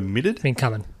Higgins omitted, been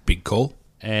coming. Big call.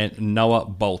 and Noah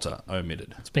Bolter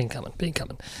omitted. It's been coming.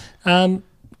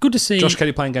 Good to see. Josh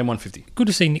Caddy playing game 150. Good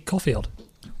to see Nick Caulfield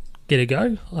get a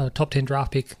go. Top 10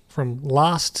 draft pick from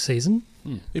last season.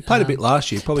 He played a bit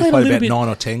last year. Probably Played a played little about bit- 9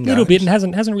 or 10 games. A little bit, and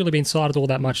hasn't really been cited all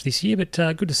that much this year. But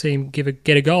good to see him get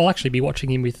a go. I'll actually be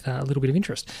watching him with a little bit of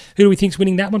interest. Who do we think's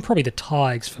winning that one? Probably the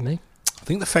Tigers for me. I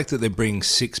think the fact that they're bringing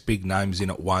 6 big names in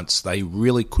at once, they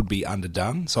really could be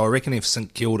underdone. So I reckon if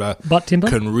St Kilda But Timber?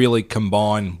 can really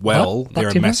combine well, But they're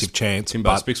a Timber? massive chance. Timber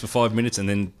But, speaks for 5 minutes and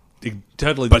then it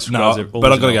totally but disregards no, all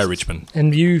but his I've got to go analysis. Richmond.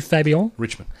 And you, Fabian?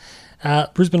 Richmond.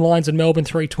 Brisbane Lions and Melbourne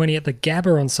 3:20 at the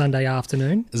Gabba on Sunday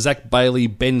afternoon. Zach Bailey,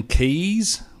 Ben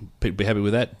Keys. Pete will be happy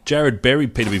with that. Jared Berry,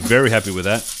 Pete will be very happy with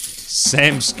that.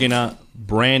 Sam Skinner,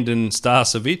 Brandon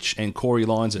Starcevich, and Corey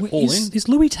Lyons are all in. Is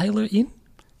Louis Taylor in?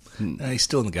 No, he's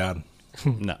still in the garden.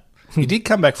 No. He did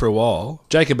come back for a while.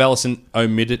 Jacob Allison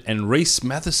omitted, and Reece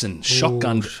Matheson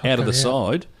shotgunned out of the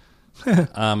side.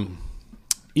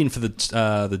 In for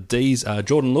the D's,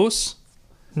 Jordan Lewis,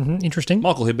 Interesting.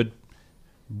 Michael Hibbard,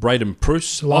 Braden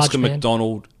Pruce, Large Oscar man.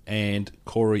 McDonald, and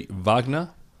Corey Wagner.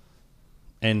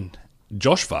 And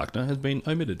Josh Wagner has been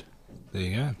omitted. There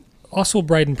you go. I saw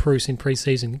Braden Pruce in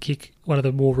pre-season kick one of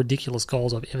the more ridiculous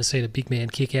goals I've ever seen a big man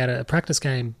kick out of a practice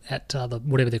game at the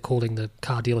whatever they're calling the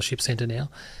car dealership centre now.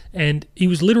 And he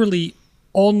was literally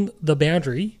on the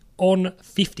boundary, on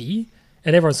 50,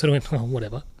 and everyone sort of went, oh,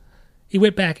 whatever. He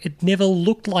went back. It never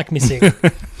looked like missing.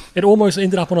 It almost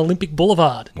ended up on Olympic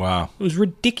Boulevard. Wow. It was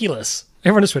ridiculous.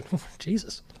 Everyone just went, oh,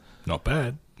 Jesus. Not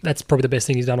bad. That's probably the best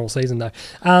thing he's done all season, though.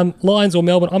 Lions or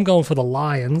Melbourne? I'm going for the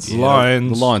Lions.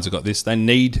 Lions. The Lions have got this. They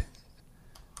need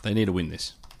to win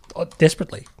this Oh,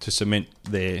 desperately. to cement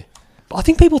their... I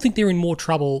think people think they're in more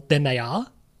trouble than they are.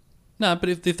 No, but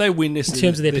if they win this... In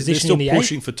terms of their they're position still in the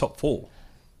pushing for top 4.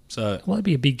 So Well, that'd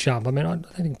be a big jump. I mean, I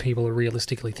don't think people are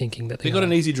realistically thinking that they they got are.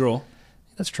 an easy draw.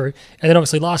 That's true. And then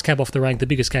obviously last cab off the rank, the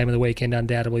biggest game of the weekend,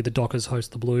 undoubtedly, the Dockers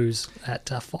host the Blues at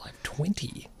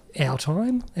 5:20 our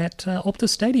time at Optus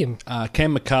Stadium.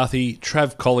 Cam McCarthy,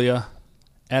 Trav Collier,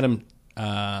 Adam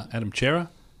Chera,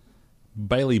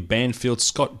 Bailey Banfield,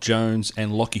 Scott Jones,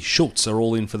 and Lockie Schultz are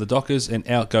all in for the Dockers, and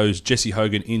out goes Jesse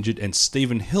Hogan injured and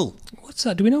Stephen Hill. What's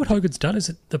do we know what Hogan's done? Is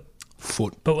it the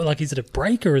Foot. but like is it a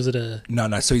break or is it a? No.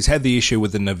 So he's had the issue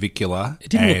with the navicular, It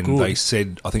didn't look and good. they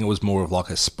said I think it was more of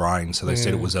like a sprain. So they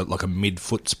said it was like a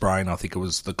mid-foot sprain. I think it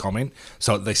was the comment.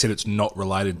 So they said it's not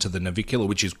related to the navicular,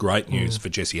 which is great news for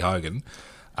Jesse Hogan.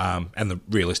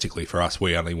 Realistically for us,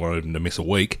 we only wanted him to miss a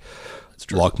week.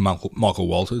 It's like Michael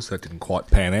Walters. That didn't quite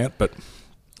pan out, but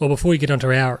Well, before we get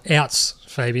onto our outs,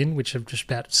 Fabian, which have just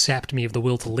about sapped me of the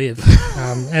will to live,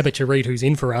 how about you read who's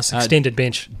in for us? Extended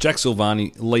bench. Jack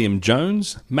Silvani, Liam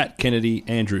Jones, Matt Kennedy,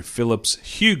 Andrew Phillips,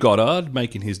 Hugh Goddard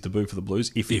making his debut for the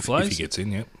Blues if he plays. if he gets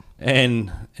in, yeah.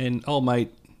 And old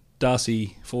mate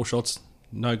Darcy, 4 shots,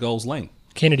 no goals, Lang.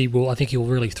 Kennedy I think he'll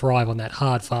really thrive on that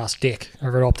hard, fast deck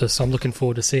over at Optus. So I'm looking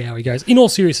forward to see how he goes. In all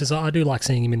seriousness, I do like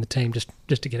seeing him in the team just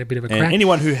to get a bit of a And crack.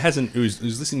 anyone who's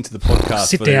listening to the podcast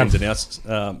Sit for the down. ins and outs,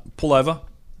 pull over,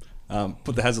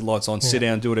 put the hazard lights on, sit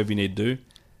down, do whatever you need to do.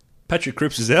 Patrick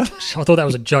Cripps is out, I thought that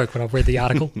was a joke when I read the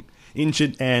article.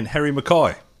 injured, and Harry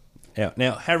Mackay out.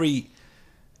 Now, Harry,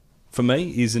 for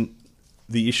me, isn't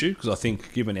the issue because I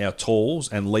think given our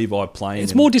talls and Levi playing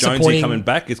It's and more Jonesy disappointing. coming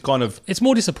back, it's kind of... It's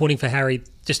more disappointing for Harry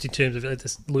just in terms of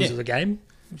just loses Yeah. a game.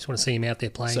 I just want to see him out there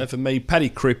playing. So for me, Paddy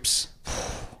Cripps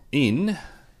in.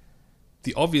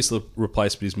 The obvious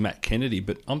replacement is Matt Kennedy,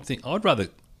 but I'd rather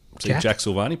see Jack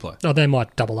Silvani play. Oh, they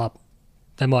might double up.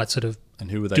 They might sort of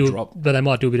And who would they do drop? but they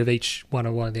might do a bit of each, one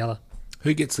or the other.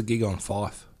 Who gets the gig on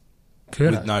Fife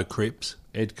Curnow. with no Cripps?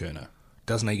 Ed Curnow.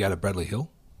 Doesn't he go to Bradley Hill?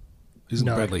 Isn't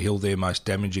No. Bradley Hill their most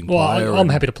damaging Well, player? I'm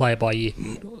happy to play it by ear.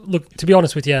 Look, to be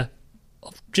honest with you,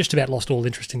 just about lost all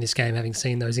interest in this game, having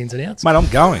seen those ins and outs. Mate, I'm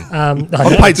going. I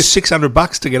I paid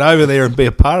 $600 to get over there and be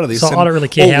a part of this. So and I don't really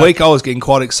care all week I was getting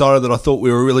quite excited that I thought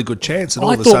we were a really good chance. And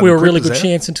all I of a thought sudden, we were a really Cricket's good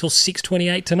out. chance until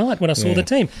 6:28 tonight when I saw the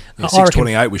team. Yeah, I reckon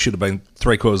 6:28, we should have been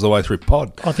 3/4 of the way through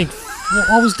pod. I think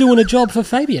I was doing a job for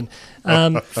Fabian.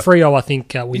 Freo, I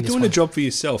think, win You're this doing one. a job for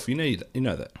yourself. You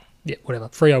know that. Yeah, whatever.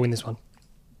 Freo win this one.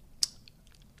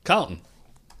 Carlton.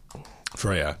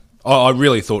 Freo. I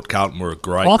really thought Carlton were a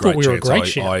great. I thought we were a chance. great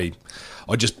shout.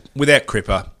 I just without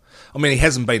Cripper. I mean, he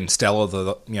hasn't been stellar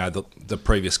the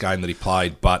previous game that he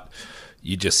played, but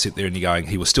you just sit there and you're going,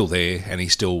 he was still there and he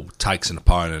still takes an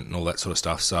opponent and all that sort of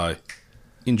stuff. So,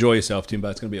 Enjoy yourself, Timbo.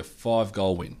 It's going to be a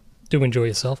 5-goal win. Do enjoy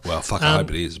yourself. well, fuck, I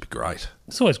hope it is. It'd be great.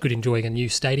 It's always good enjoying a new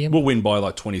stadium. We'll win by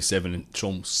like 27, and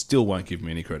Sean still won't give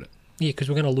me any credit. Yeah, because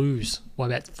we're going to lose by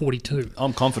about 42.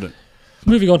 I'm confident.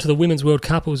 Moving on to the Women's World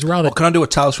Cup, it was rather... Can I do a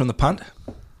Tales from the Punt?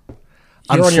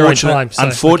 You're on your own time, so,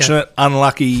 unfortunate,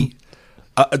 unlucky.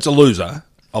 It's a loser,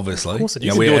 obviously. Of course it is.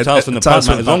 You know, can do a Tales from the Tales Punt,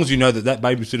 from mate, the as long as you know that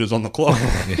babysitter's on the clock.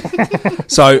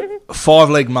 So,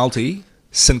 5-leg multi,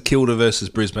 St Kilda versus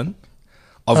Brisbane.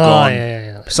 I've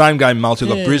gone same game multi.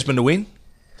 I've got Brisbane to win.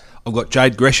 I've got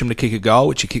Jade Gresham to kick a goal,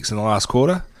 which he kicks in the last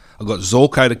quarter. I've got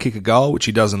Zorko to kick a goal, which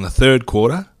he does in the third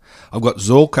quarter. I've got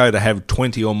Zorko to have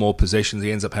 20 or more possessions.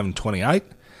 He ends up having 28.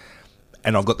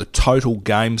 And I've got the total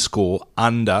game score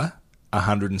under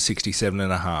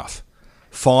 167.5.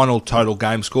 Final total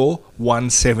game score,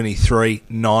 173,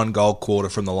 9-goal quarter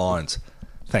from the Lions.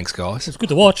 Thanks, guys. It's good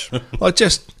to watch. Like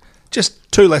just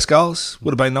 2 less goals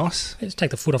would have been nice. Just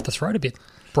take the foot off the throat a bit.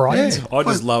 Brian. Yeah. I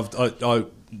just loved... I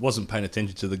wasn't paying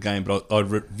attention to the game, but I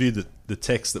reviewed the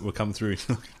texts that were coming through.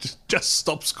 just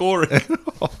stop scoring.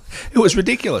 It was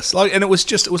ridiculous. And it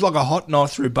was like a hot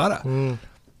knife through butter.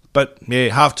 But yeah,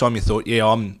 half time you thought, yeah,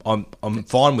 I'm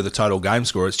fine with the total game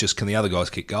score. It's just, can the other guys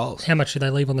kick goals? How much did they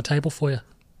leave on the table for you?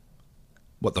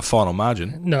 What, the final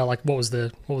margin? No, like what was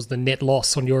the net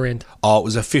loss on your end? Oh, it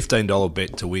was a $15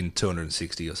 bet to win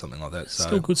 260 or something like that. So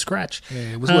Still a good scratch.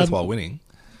 yeah, it was worthwhile winning.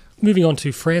 Moving on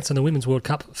to France and the Women's World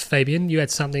Cup, Fabian, you had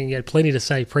plenty to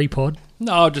say pre-pod.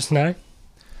 No, just... No?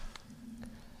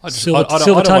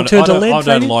 Silver tongue turned to lead,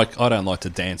 Fabian? I don't like to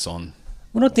dance on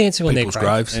We're not dancing on their People's grave.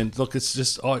 graves. And look, it's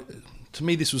just to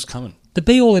me this was coming. The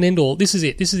be-all and end-all, this is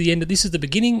it. This is the end. This is the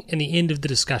beginning and the end of the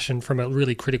discussion from a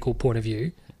really critical point of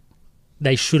view.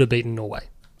 They should have beaten Norway.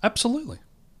 Absolutely.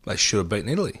 They should have beaten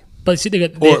Italy. But see,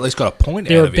 Or at least got a point out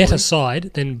they're a of better Italy.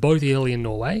 side than both Italy and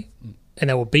Norway, and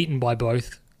they were beaten by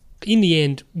both, in the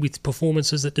end, with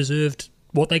performances that deserved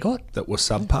what they got. That was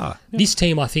subpar. This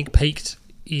team, I think, peaked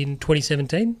in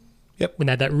 2017. Yep. When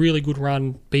they had that really good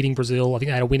run beating Brazil. I think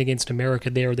they had a win against America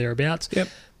there or thereabouts. Yep.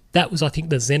 That was, I think,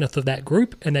 the zenith of that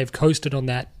group, and they've coasted on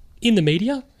that in the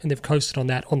media, and they've coasted on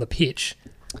that on the pitch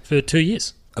for 2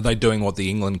 years. Are they doing what the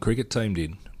England cricket team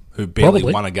did? Who barely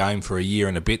Probably. won a game for a year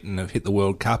and a bit and have hit the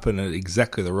World Cup, and at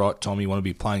exactly the right time you want to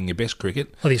be playing your best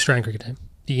cricket. Oh, the Australian cricket team.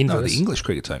 The inverse. No, the English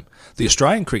cricket team. The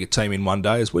Australian cricket team in one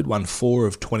day is we'd won 4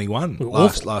 of 21 We were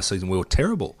last season. We were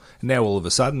terrible. And now all of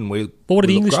a sudden But But what have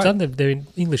the English done? Their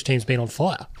English team's been on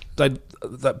fire.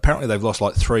 Apparently they've lost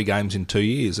like 3 games in 2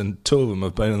 years, and 2 of them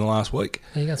have been in the last week.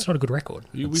 There you go. It's not a good record.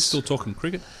 Are we still talking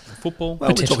cricket, football? Well,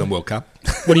 we're Potentially. talking World Cup.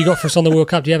 What do you got for us on the World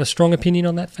Cup? Do you have a strong opinion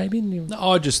on that, Fabian? No,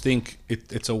 I just think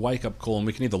it's a wake-up call, and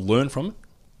we can either learn from it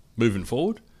moving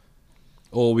forward,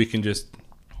 or we can just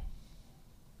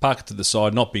park it to the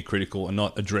side, not be critical, and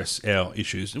not address our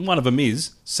issues. And one of them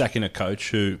is sacking a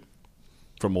coach who,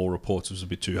 from all reports, was a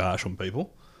bit too harsh on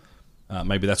people.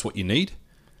 Maybe that's what you need.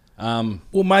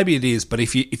 Well, maybe it is, but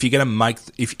if you're going to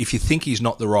if you think he's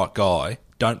not the right guy,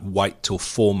 don't wait till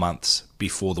 4 months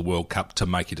before the World Cup to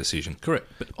make your decision. Correct.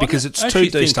 But Because it's too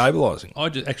destabilising. I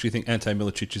just actually think Ante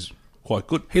Milicic is quite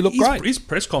good. He looked great. His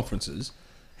press conferences,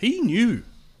 he knew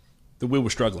that we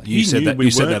were struggling. You He said knew that. we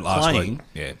You said that weren't last playing week.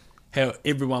 Yeah. how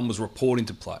everyone was reporting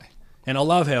to play. And I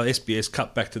love how SBS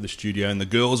cut back to the studio and the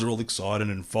girls are all excited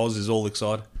and Foz is all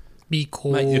excited.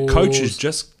 Because Mate, your coach has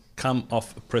just come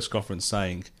off a press conference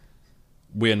saying,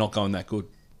 we are not going that good.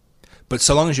 But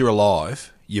so long as you're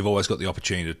alive, you've always got the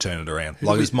opportunity to turn it around.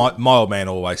 Like as my old man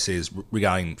always says,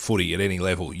 regarding footy at any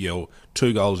level, you're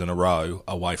 2 goals in a row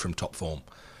away from top form.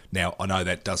 Now, I know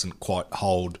that doesn't quite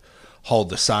hold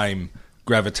the same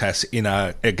gravitas in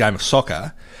a game of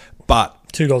soccer, but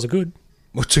 2 goals are good.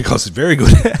 well, 2 goals is very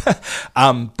good.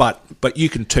 But you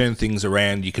can turn things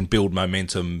around. You can build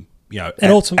momentum. And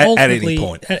at ultimately, any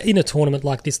point. in a tournament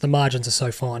like this, the margins are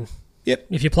so fine. Yep.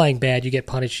 If you're playing bad, you get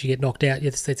punished, you get knocked out.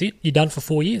 That's it. You're done for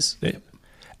 4 years. Yep.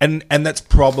 And that's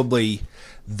probably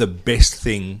the best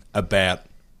thing about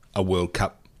a World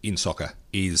Cup in soccer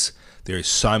is there is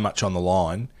so much on the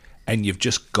line, and you've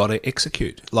just got to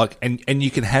execute. And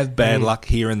you can have bad luck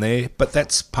here and there, but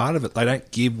that's part of it. They don't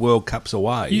give World Cups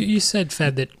away. You said,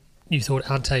 Fab, that you thought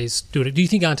Ante's doing it. Do you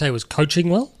think Ante was coaching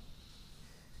well?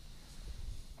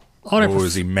 Or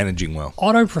is he managing well?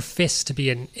 I don't profess to be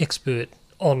an expert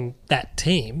on that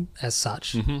team as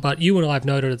such, but you and I have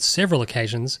noted at several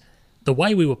occasions the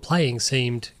way we were playing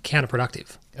seemed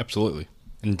counterproductive. Absolutely.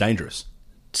 And dangerous.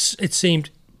 It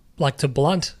seemed like to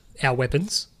blunt our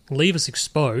weapons, leave us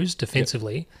exposed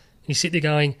defensively, and you sit there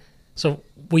going, so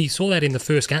we saw that in the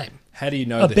first game. How do you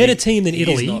know a better team than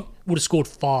Italy would have scored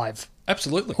 5?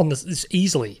 Absolutely. On this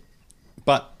easily.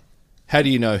 But how do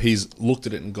you know he's looked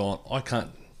at it and gone, I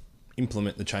can't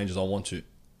implement the changes I want to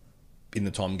in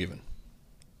the time given?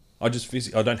 I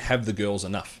don't have the girls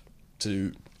enough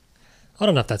to I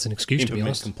don't know if that's an excuse, to be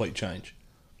honest. Complete change.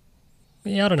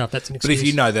 Yeah, I don't know if that's an excuse. But if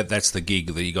you know that that's the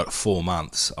gig that you got 4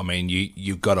 months, I mean,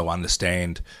 you've got to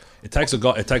understand. It takes a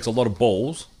lot of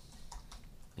balls.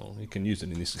 Well, you can use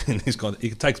it in this kind.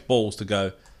 It takes balls to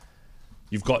go.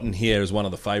 You've gotten here as one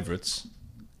of the favourites,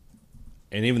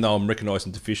 and even though I'm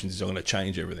recognising deficiencies, I'm going to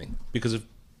change everything because if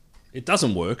it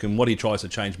doesn't work, and what he tries to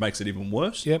change makes it even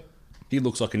worse. Yep. He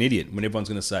looks like an idiot when everyone's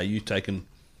going to say you've taken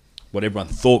what everyone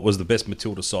thought was the best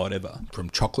Matilda side ever. From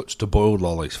chocolates to boiled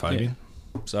lollies, Fabian.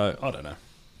 Yeah. So, I don't know.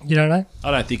 You don't know?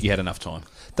 I don't think he had enough time.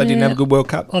 They didn't have a good World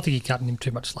Cup? I think you're cutting him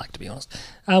too much slack, to be honest.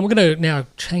 We're going to now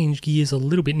change gears a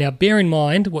little bit. Now, bear in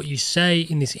mind what you say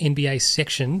in this NBA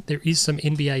section. There is some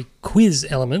NBA quiz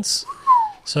elements,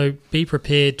 so be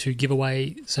prepared to give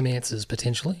away some answers,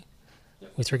 potentially,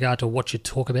 with regard to what you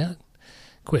talk about.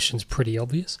 Question's pretty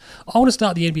obvious. I want to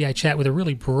start the NBA chat with a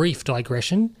really brief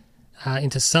digression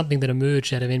into something that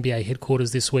emerged out of NBA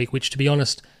headquarters this week, which, to be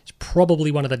honest, is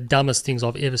probably one of the dumbest things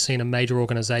I've ever seen a major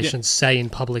organisation say in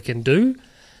public and do.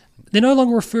 They're no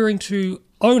longer referring to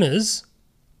owners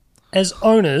as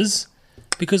owners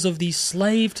because of the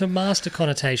slave to master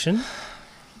connotation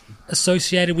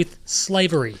associated with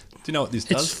slavery. Do you know what this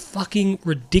does? It's fucking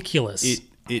ridiculous.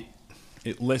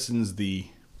 It lessens the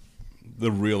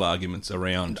real arguments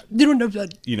around,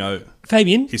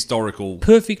 Fabian, historical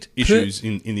perfect issues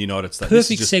in the United States.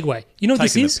 Perfect segue. You know what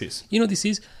this is? Piss. You know what this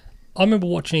is? I remember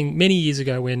watching many years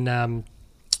ago when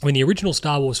the original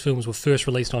Star Wars films were first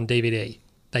released on DVD.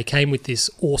 They came with this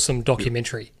awesome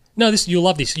documentary. No, you'll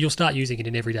love this. You'll start using it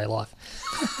in everyday life.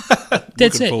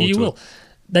 Dead set, you will.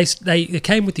 They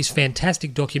came with this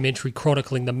fantastic documentary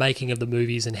chronicling the making of the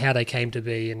movies and how they came to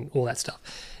be and all that stuff.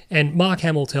 And Mark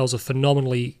Hamill tells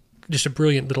just a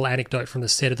brilliant little anecdote from the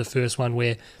set of the first one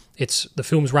where the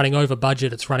film's running over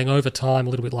budget, it's running over time, a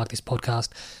little bit like this podcast,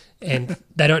 and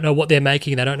they don't know what they're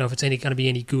making, they don't know if it's going to be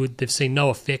any good, they've seen no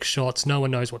effects shots, no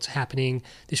one knows what's happening,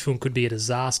 this film could be a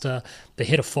disaster, the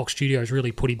head of Fox Studios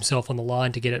really put himself on the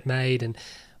line to get it made, and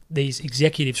these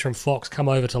executives from Fox come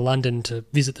over to London to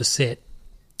visit the set,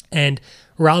 and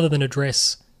rather than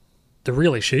address the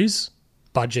real issues,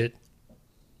 budget,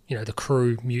 the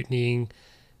crew mutinying,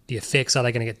 the effects, are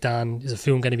they going to get done? Is the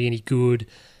film going to be any good?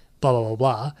 Blah, blah, blah,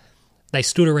 blah. They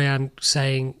stood around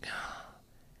saying,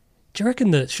 do you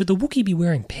reckon should the Wookiee be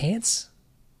wearing pants?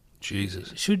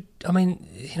 Jesus.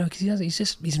 Because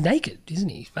he's naked, isn't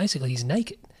he? Basically, he's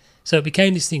naked. So it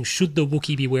became this thing, should the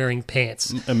Wookiee be wearing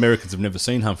pants? Americans have never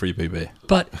seen Humphrey B. Bear.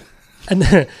 But, and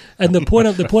the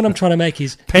point I'm trying to make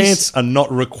is... Pants are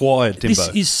not required, Timbo. This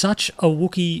is such a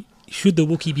Wookiee... Should the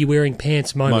Wookiee be wearing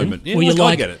pants moment? Yeah, where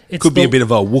I get it. It could be a bit of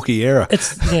a Wookiee era.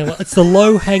 It's the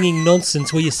low-hanging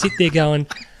nonsense where you sit there going...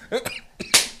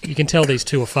 You can tell these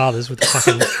two are fathers with the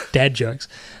fucking dad jokes.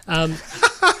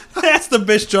 That's the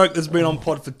best joke that's been on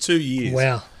pod for 2 years.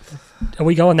 Wow. Are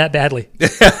we going that badly?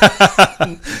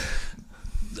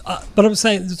 But I'm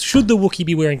saying, should the Wookiee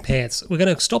be wearing pants? We're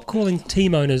going to stop calling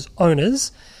team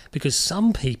owners because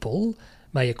some people...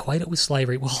 may equate it with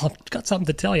slavery. Well, I've got something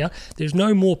to tell you. There's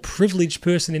no more privileged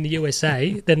person in the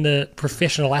USA than the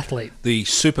professional athlete. The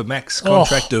Supermax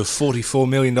contract of $44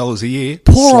 million a year.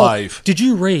 Slave. Did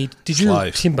you,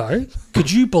 Slave. Timbo, could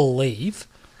you believe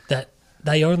that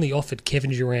they only offered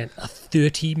Kevin Durant a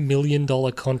 $30 million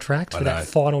contract for that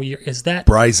final year? Is that...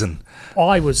 brazen.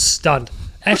 I was stunned.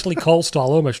 Ashley Cole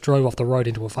style almost drove off the road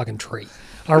into a fucking tree.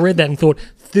 I read that and thought,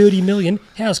 $30 million?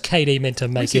 How's KD meant to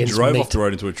make ends meet? He drove off the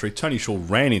road into a tree. Tony Shaw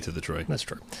ran into the tree. That's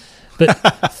true. But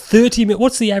 $30 million,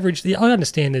 what's the average? I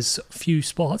understand there's a few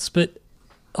spots, but,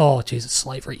 oh, Jesus,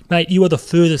 slavery. Mate, you are the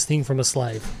furthest thing from a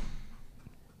slave.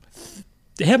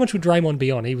 How much would Draymond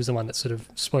be on? He was the one that sort of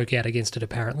spoke out against it,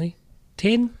 apparently.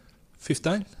 10?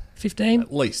 15? 15?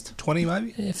 At least. 20,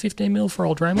 maybe? Yeah, 15 mil for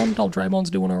old Draymond. Old Draymond's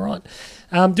doing all right.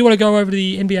 Do you want to go over to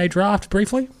the NBA draft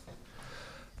briefly?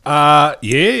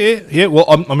 Yeah. Well,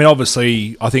 I mean,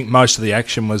 obviously, I think most of the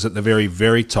action was at the very,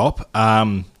 very top.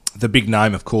 The big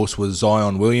name, of course, was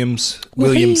Zion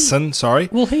Williamson. Sorry.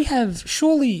 Will he have?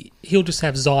 Surely he'll just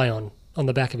have Zion on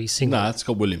the back of his single. No, it's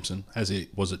called Williamson, as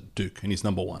it was at Duke, and he's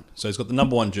number 1. So he's got the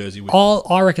number 1 jersey.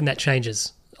 I reckon that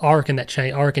changes. I reckon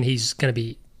he's going to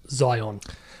be Zion.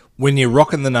 When you're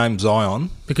rocking the name Zion,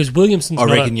 because Williamson's I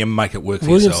reckon you make it work for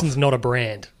Williamson's yourself. not a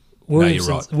brand. No, you're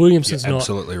right. Williamson's you're not.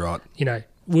 Absolutely right. You know,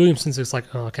 Williamson's just like,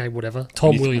 oh, okay, whatever.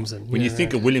 Tom Williamson. When you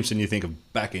think of Williamson, you think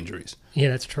of back injuries. Yeah,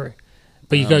 that's true.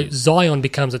 But you go, Zion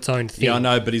becomes its own thing. Yeah, I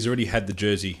know, but he's already had the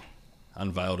jersey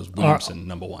unveiled as Williamson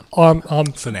number 1.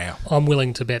 For now. I'm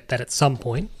willing to bet that at some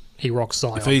point he rocks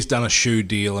Zion. If he's done a shoe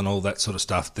deal and all that sort of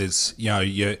stuff, there's, because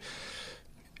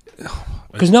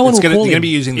no one will call him. You're going to be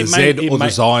using the Z or the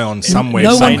Zion somewhere.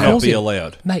 No one may calls not be him.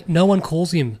 allowed. Mate, no one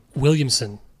calls him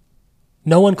Williamson.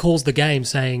 No one calls the game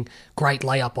saying, great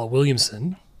layup by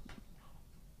Williamson.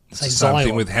 It's the same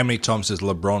thing with how many times does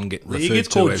LeBron get referred He gets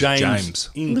to called as James.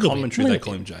 In commentary, they bit.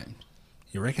 call him James.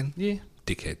 You reckon? Yeah.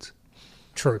 Dickheads.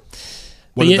 True.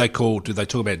 What did they call? Did they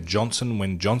talk about Johnson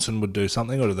when Johnson would do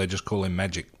something, or did they just call him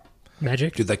Magic?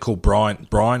 Magic? Did they call Brian,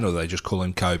 or did they just call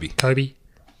him Kobe? Kobe?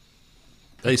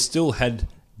 They still had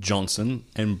Johnson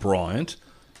and Bryant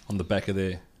on the back of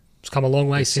their... It's come a long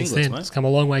way since singlets, then. mate. It's come a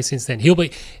long way since then. He'll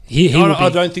be... He will I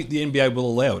be... don't think the NBA will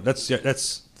allow it.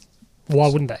 That's Why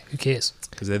wouldn't they? Who cares?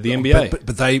 because they're the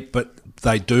NBA. But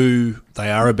they do. They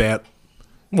are about.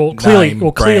 Well, clearly,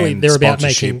 Name, brand, they're about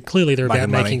sponsorship,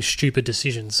 making money. stupid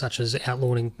decisions, such as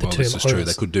outlawing the Well, term this is true. owners.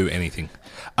 They could do anything.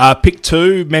 Pick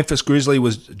 2, Memphis Grizzly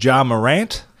was Ja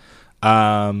Morant,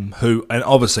 who, and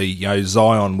obviously,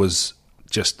 Zion was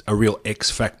just a real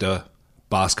X factor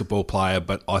basketball player.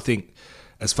 But I think,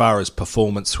 as far as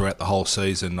performance throughout the whole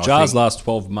season, Ja's last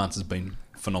 12 months has been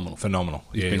phenomenal. Phenomenal.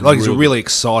 Yeah, been he's a real really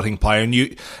exciting player, and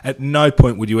you at no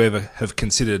point would you ever have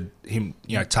considered him,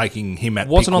 taking him at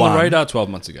Wasn't pick on the 1. radar 12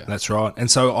 months ago. That's right. And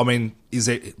so, I mean,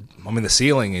 the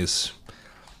ceiling is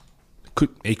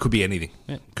it could be anything.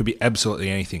 Yeah. Could be absolutely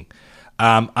anything.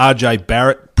 RJ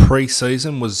Barrett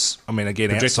pre-season was, again,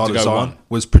 Projected outside to of go Zion, 1.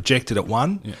 was projected at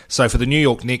 1. Yeah. So for the New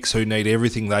York Knicks, who need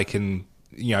everything they can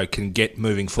get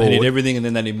moving They forward. need everything, and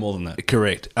then they need more than that.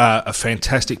 Correct. A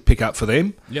fantastic pickup for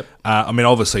them. Yep.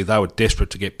 Obviously, they were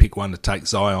desperate to get pick 1 to take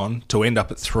Zion. To end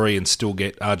up at 3 and still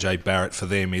get RJ Barrett for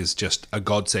them is just a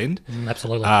godsend.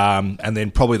 Absolutely. And then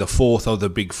probably the 4th of the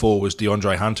big 4 was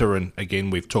DeAndre Hunter. And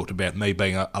again, we've talked about me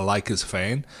being a Lakers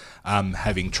fan,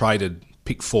 having traded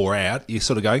pick 4 out. You're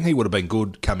sort of going, he would have been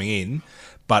good coming in,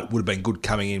 but would have been good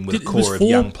coming in with a core of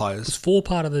young players. Was 4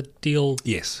 part of the deal?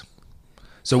 Yes.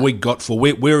 So we got 4.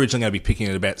 We're originally going to be picking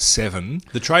at about 7.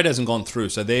 The trade hasn't gone through,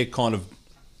 so they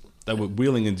were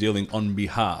wheeling and dealing on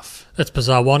behalf. That's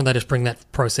bizarre. Why don't they just bring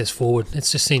that process forward? It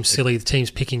just seems silly. The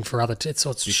team's picking for other... It's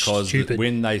Because stupid.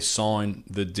 when they sign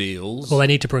the deals... Well, they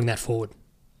need to bring that forward.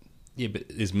 Yeah, but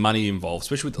there's money involved,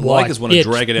 especially with the Why? Lakers want to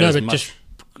drag it out as but much. Just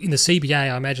in the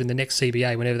CBA, I imagine the next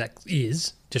CBA, whenever that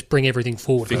is, just bring everything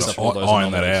forward. Fix up all those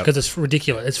Iron that anomalies. out. Because it's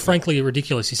ridiculous. It's frankly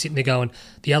ridiculous. You're sitting there going,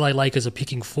 the LA Lakers are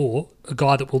picking for a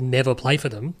guy that will never play for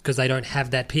them because they don't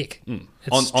have that pick.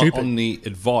 It's stupid. On the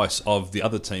advice of the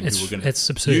other team who were going it's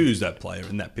to absurd. use that player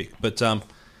in that pick. But I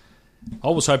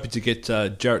was hoping to get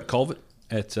Jarrett Culver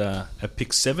at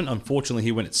pick 7. Unfortunately,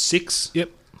 he went at 6.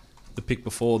 Yep. The pick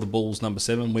before the Bulls, number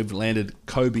 7. We've landed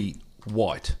Kobe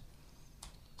White.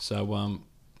 So,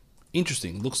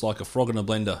 interesting. Looks like a frog in a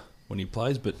blender when he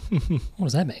plays, but What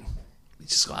does that mean? he's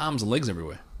just got arms and legs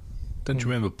everywhere. Don't you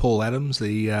remember Paul Adams,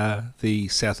 the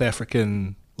South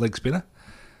African leg spinner?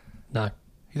 No.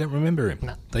 You don't remember him?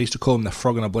 No. They used to call him the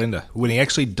frog in a blender. When he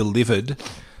actually delivered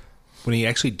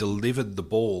the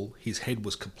ball, his head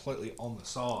was completely on the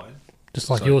side. Just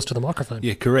like yours to the microphone.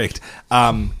 Yeah, correct.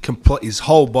 His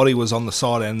whole body was on the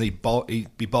side, and he'd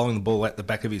be bowling the ball at the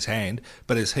back of his hand.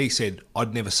 But as he said,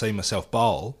 I'd never seen myself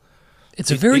bowl. It's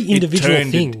a very individual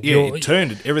thing. It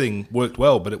turned. Everything worked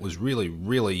well, but it was really,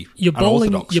 really Your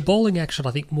unorthodox. bowling action,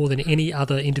 I think, more than any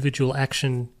other individual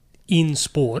action in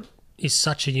sport, is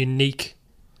such a unique...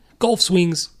 Golf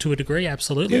swings to a degree,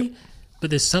 absolutely. Yep. But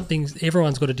there's something...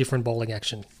 Everyone's got a different bowling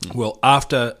action. Well,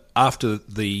 after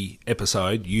the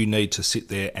episode, you need to sit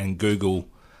there and Google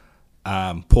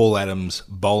Paul Adams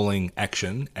bowling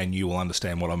action, and you will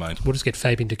understand what I mean. We'll just get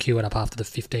Fabian to cue it up after the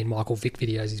 15 Michael Vick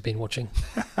videos he's been watching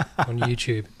on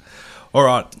YouTube. All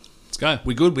right, Let's go.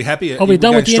 we good? We happy? Oh, we're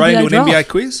done with the straight NBA into draft. an NBA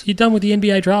quiz. You're done with the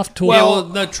NBA draft talk? Well,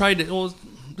 no, trade it.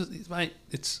 Mate,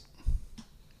 it's...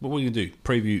 What are you going to do?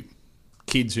 Preview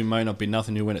kids who may not be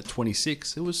nothing who went at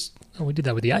 26. It was... Oh, we did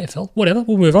that with the AFL. Whatever,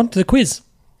 we'll move on to the quiz.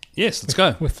 Yes, let's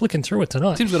go. We're flicking through it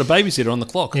tonight. Tim's got a babysitter on the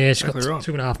clock. Yeah, she's got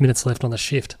Exactly right. 2.5 minutes left on the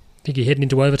shift. I think you're heading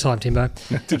into overtime, Timbo.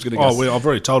 Tim's going to go. Oh, I've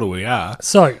already told her we are.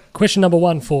 So, question number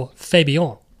 1 for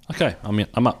Fabian. Okay,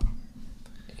 I'm up.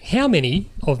 How many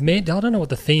of I don't know what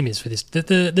the theme is for this.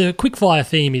 The quickfire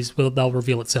theme is, well, they'll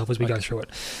reveal itself as we go through it.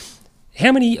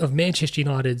 How many of Manchester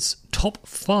United's top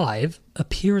 5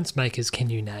 appearance makers can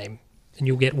you name? And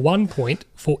you'll get 1 point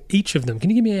for each of them. Can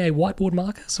you give me a whiteboard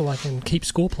marker so I can keep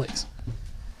score, please?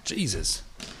 Jesus.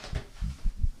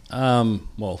 Well,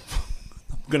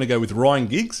 I'm going to go with Ryan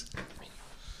Giggs.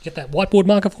 Get that whiteboard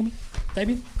marker for me,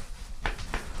 Fabian?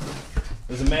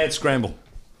 There's a mad scramble.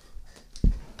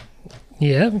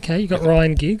 Yeah, okay, you got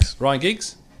Ryan Giggs. Ryan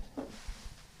Giggs?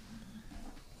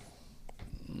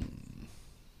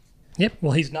 Yep,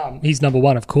 well, he's number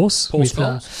 1, of course. Paul with,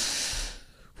 Scholes?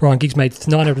 Ryan Giggs made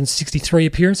 963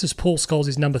 appearances. Paul Scholes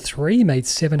is number 3. He made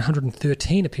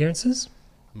 713 appearances.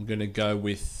 I'm going to go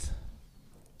with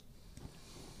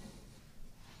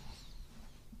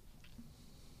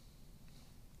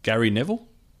Gary Neville.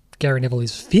 Gary Neville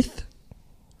is 5th.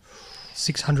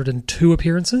 602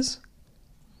 appearances.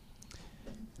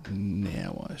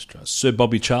 Now I trust Sir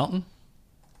Bobby Charlton.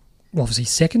 Obviously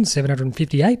 2nd,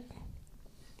 758.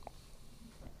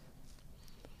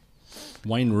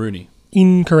 Wayne Rooney.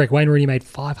 Incorrect. Wayne Rooney made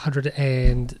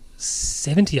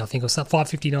 570, I think, or something.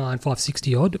 559,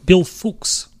 560 odd. Bill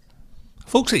Fuchs.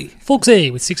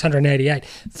 Fuchsy with 688.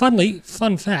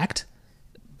 Fun fact,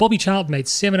 Bobby Charlton made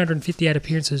 758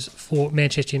 appearances for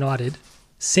Manchester United,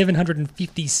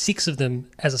 756 of them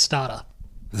as a starter.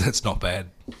 That's not bad.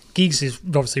 Giggs is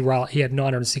obviously right. He had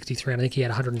 963, and I think he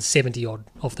had 170 odd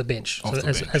off the bench. Off So the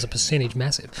as, bench. as a percentage,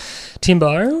 massive.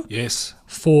 Timbo, Yes.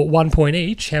 for 1 point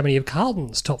each, how many of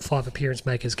Carlton's top 5 appearance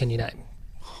makers can you name?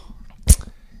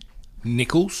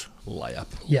 Nichols, Layup.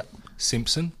 Yep.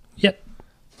 Simpson, Yep.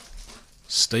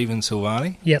 Stephen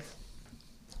Silvani, Yep.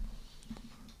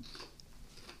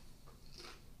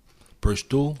 Bruce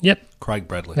Dool, Yep. Craig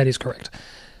Bradley. That is correct.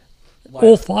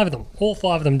 All 5 of them. All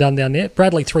 5 of them done down there.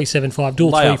 Bradley 375,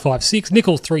 Dool Layup. 356,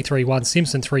 Nichols 331,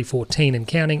 Simpson 314 and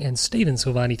counting, and Stephen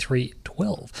Silvani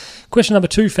 312. Question number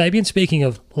 2, Fabian. Speaking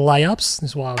of layups, this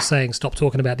is why I was saying stop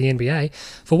talking about the NBA.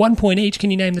 For 1 point each,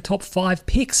 can you name the top 5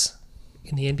 picks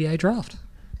in the NBA draft?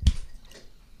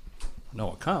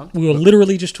 No, I can't. We were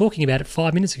literally just talking about it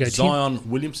 5 minutes ago. Tim. Zion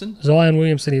Williamson. Zion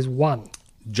Williamson is 1.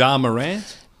 Ja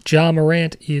Morant. Ja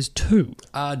Morant is 2.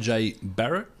 RJ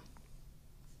Barrett.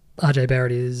 RJ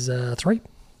Barrett is 3.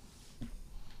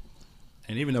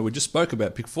 And even though we just spoke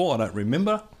about pick 4, I don't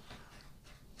remember.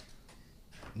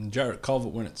 And Jarrett Culver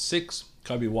went at 6.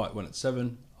 Kobe White went at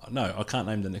 7. No, I can't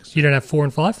name the next You don't have 4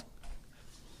 and 5?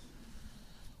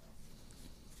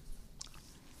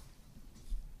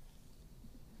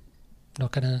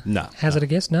 Not going to hazard a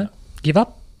guess? No? Give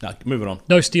up? No, moving on.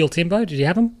 No Steel Timbo? Did you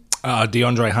have him?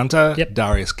 DeAndre Hunter, Yep.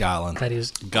 Darius Garland. That is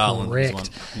Garland was correct. one.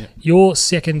 Yeah. Your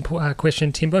second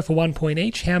question, Timbo, for 1 point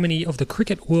each. How many of the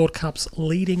Cricket World Cup's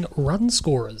leading run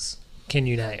scorers can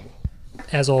you name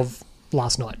as of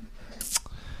last night?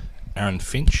 Aaron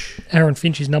Finch, Aaron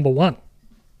Finch is number 1.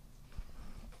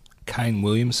 Kane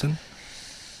Williamson,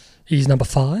 He's number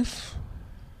 5.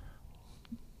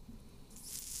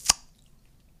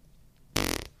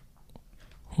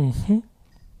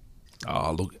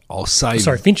 oh look, I'll say.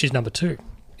 Sorry, Finch is number 2.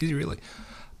 Is he really?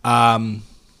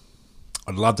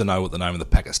 I'd love to know what the name of the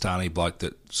Pakistani bloke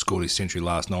that scored his century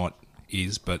last night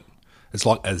is, but it's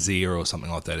like Azir or something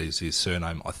like that is his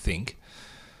surname, I think.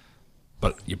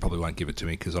 But you probably won't give it to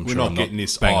me because I'm We're sure not I'm getting not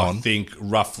this, bang I on. think,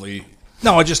 roughly.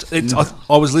 No,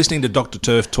 I was listening to Dr.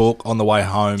 Turf talk on the way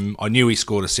home. I knew he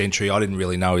scored a century. I didn't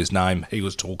really know his name. He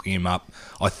was talking him up.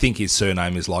 I think his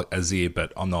surname is like Azir,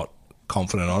 but I'm not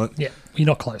confident on it. Yeah, you're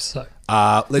not close. So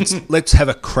Let's have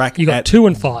a crack you got at 2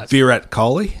 and 5. Virat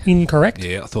Kohli. Incorrect.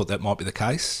 Yeah, I thought that might be the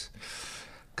case.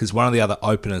 Because one of the other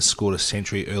openers scored a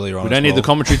century earlier on. We don't need the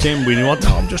commentary team. We want.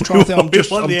 I'm just trying to think. I'm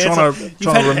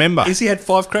trying to remember. Has he had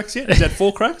 5 cracks yet? Has he had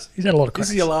 4 cracks? He's had a lot of cracks.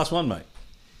 This is your last one, mate.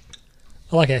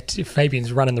 I like how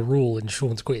Fabian's running the rule in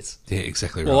Sean's quiz. Yeah,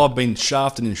 exactly right. Well, I've been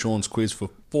shafted in Sean's quiz for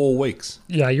 4 weeks.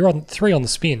 Yeah, you're on 3 on the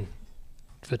spin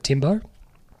for Timbo.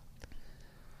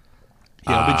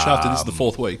 Yeah, I've been shafted. This is the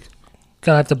 4th week.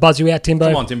 Gonna have to buzz you out, Timbo.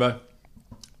 Come on, Timbo.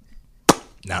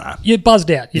 No. You're buzzed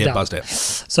out. You're Yeah, done. buzzed out.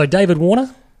 So David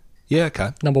Warner, Yeah,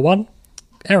 okay. number 1.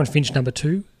 Aaron Finch, number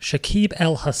 2. Shakib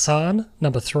Al Hassan,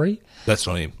 number 3. That's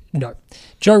not him. No.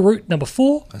 Joe Root, number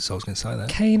 4. That's what I was going to say that.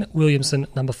 Kane Williamson,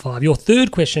 number 5. Your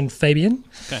third question, Fabian.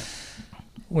 Okay.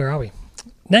 Where are we?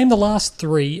 Name the last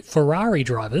 3 Ferrari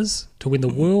drivers to win the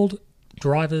World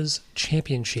Drivers'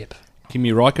 Championship.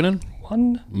 Kimi Räikkönen,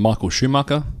 1, Michael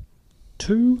Schumacher,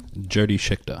 2. Jodie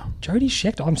Scheckter. Jodie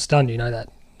Scheckter. I'm stunned you know that.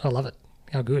 I love it.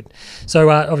 How good. So,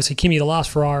 obviously, Kimi, the last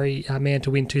Ferrari man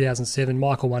to win 2007.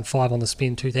 Michael won 5 on the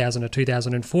spin 2000 or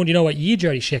 2004. Do you know what year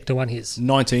Jodie Scheckter won his?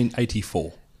 1984.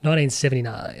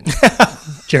 1979.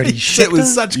 Jodie Said Scheckter. with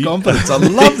such confidence. I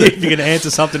love it. If you're going to answer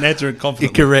something, answer it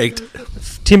confidently. Correct.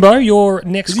 Timbo, your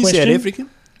next Does he question. sound African?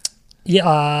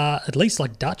 Yeah, at least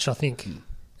like Dutch, I think. You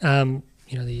know,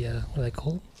 what do they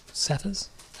call Sathas?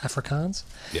 Afrikaans?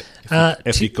 Yep.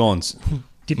 Afrikaans.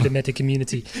 Diplomatic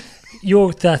community.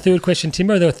 Your third question,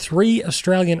 Timbo. There are 3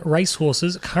 Australian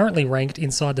racehorses currently ranked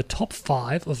inside the top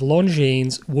 5 of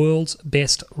Longines' world's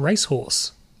best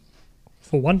racehorse.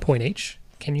 For 1 point each,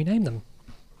 can you name them?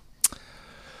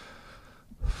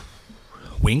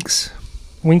 Winks.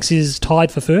 Winks is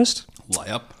tied for first.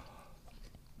 Layup.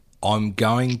 I'm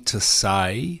going to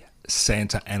say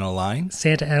Santa Ana Lane.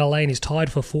 Santa Ana Lane is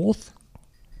tied for 4th.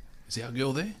 Is our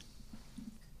girl there?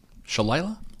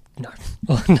 Shalala? No.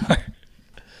 Oh, no.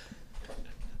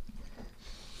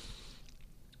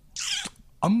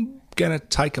 I'm going to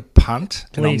take a punt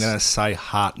and I'm Please. going to say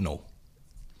Hartnell.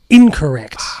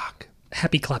 Incorrect. Fuck.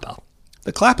 Happy Clapper.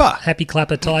 The Clapper. Happy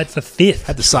Clapper tied for 5th.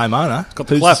 Had the same owner. Got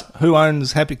the clap. Who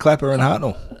owns Happy Clapper and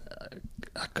Hartnell?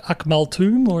 Akmal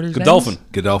Toom, or his Godolphin.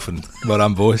 Godolphin. Well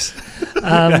done, boys.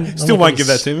 Still won't give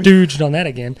that to me. Stooged on that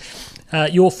again.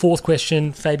 Your 4th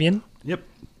question, Fabian. Yep.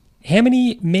 How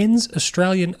many men's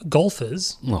Australian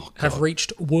golfers Oh, have God.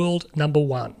 reached world number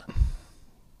 1?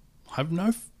 I have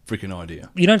no freaking idea.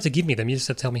 You don't have to give me them. You just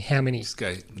have to tell me how many. Just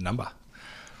go number.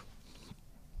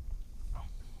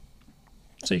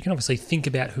 So you can obviously think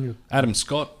about who. Adam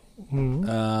Scott.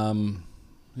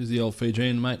 Who's the old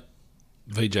Fijian, mate?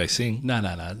 VJ Singh. No.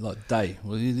 Like Day.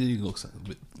 Well, he looks a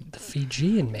bit. The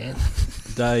Fijian man.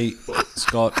 Day,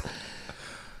 Scott,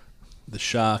 the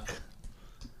Shark.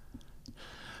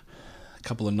 A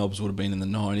couple of knobs would have been in the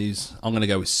 90s. I'm going to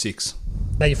go with 6.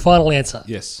 Now, your final answer.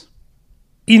 Yes.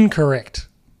 Incorrect.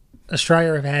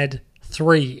 Australia have had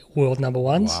 3 world number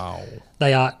 1s. Wow.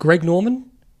 They are Greg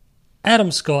Norman, Adam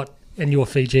Scott, and your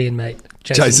Fijian mate,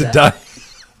 Jason Day.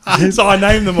 So I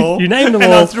named them all. You named them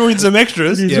and all. I threw in some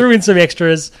extras. You threw in some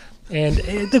extras, and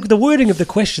the wording of the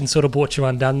question sort of brought you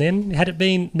undone then. Had it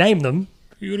been name them,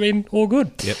 you would have been all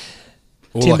good. Yep.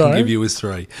 All Timbo. I can give you is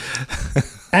 3.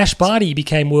 Ash Barty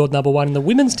became world number 1 in the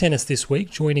women's tennis this week,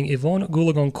 joining Yvonne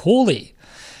Goolagong-Cawley.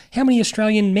 How many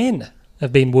Australian men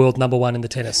have been world number 1 in the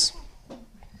tennis?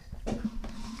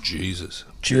 Jesus.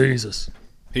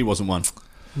 He wasn't one.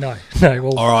 No.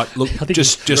 Well, All right, look, I think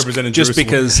just representing just Jerusalem.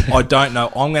 because I don't know,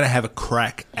 I'm going to have a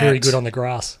crack at very good on the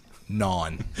grass.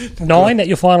 9. 9 at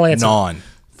your final answer. 9.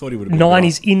 Thought he would have been 9 right.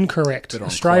 is incorrect. Better on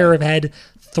Australia clay. have had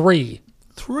 3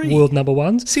 3. world number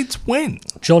 1s. Since when?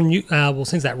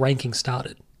 Since that ranking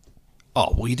started.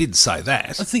 Oh, well, you didn't say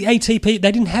that. That's the ATP.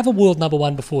 They didn't have a world number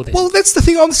 1 before then. Well, that's the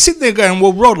thing. I'm sitting there going,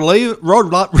 well, Rod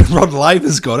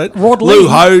Laver's got it. Rod Lou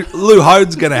Lee.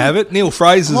 Hode's going to have it. Neil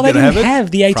Fraser's Well, they going to didn't have it.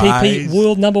 have the ATP Fraser.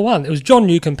 world number 1. It was John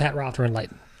Newcombe, Pat Rafter, and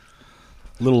Leighton.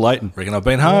 Little Leighton. Reckon I've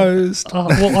been hosed. Oh,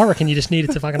 well, I reckon you just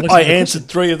needed to fucking listen I to the answered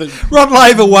 3 of the... Rod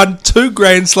Laver won 2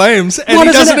 Grand Slams and One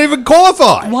he as an- doesn't even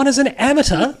qualify. One as an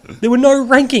amateur, there were no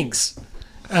rankings.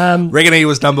 Reckon he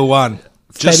was number 1.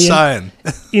 Just Fabian.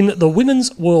 saying. In the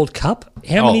Women's World Cup,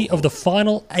 how many Oh. of the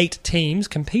final 8 teams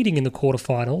competing in the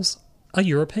quarterfinals are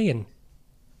European?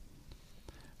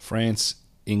 France,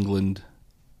 England...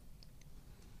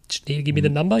 Just need to give me the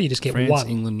number, you just get France, 1.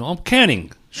 England... I'm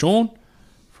counting, Sean.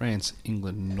 France,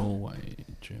 England, Norway,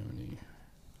 Germany,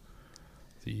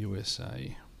 the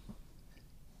USA.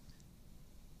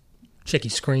 Check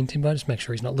his screen, Timbo, just make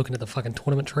sure he's not looking at the fucking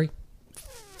tournament tree.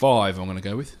 5 I'm going to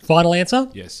go with. Final answer?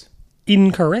 Yes.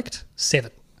 Incorrect.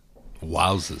 7.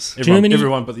 Wowzers. Germany-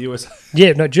 Everyone but the USA.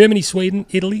 Yeah, no, Germany, Sweden,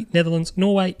 Italy, Netherlands,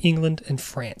 Norway, England, and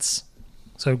France.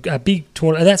 So a big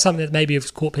tournament. That's something that maybe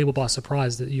has caught people by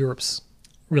surprise that Europe's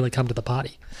really come to the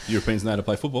party. Europeans know how to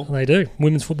play football. They do.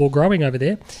 Women's football growing over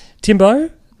there. Timbo,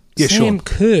 Yeah, Sam sure.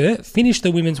 Kerr finished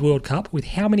the Women's World Cup with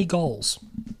how many goals?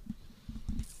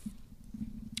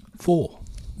 4.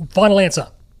 Final answer.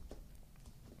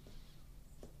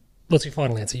 What's your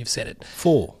final answer? You've said it.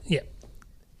 4. Yeah.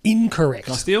 Incorrect.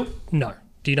 Can I steal? No.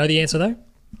 Do you know the answer, though?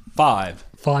 5.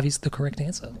 5 is the correct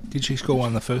answer. Did she score one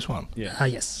in the first one? Yeah.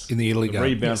 Yes. In the Italy The game?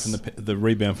 rebound Yes. from the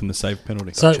rebound from the save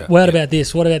penalty. So Gotcha. what Yeah. about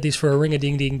this? What about this for a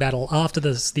ring-a-ding-ding battle? After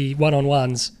the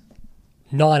one-on-ones,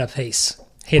 9 apiece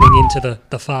heading into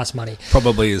the fast money.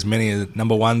 Probably as many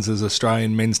number 1s as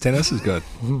Australian men's tennis has got.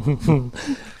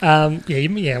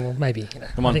 Yeah, well, maybe.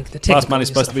 Come I on. think the Fast technical money's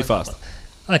is supposed to be sort of fast.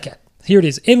 Okay, here it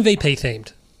is. MVP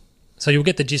themed. So you'll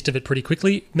get the gist of it pretty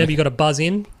quickly. Maybe you've got to buzz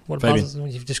in. What Fabian. buzz?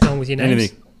 You've just gone with your names.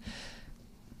 Anything.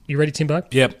 You ready, Timbo?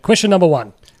 Yep. Question number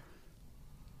 1.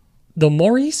 The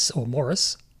Morris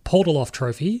Poldeloff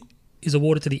Trophy is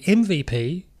awarded to the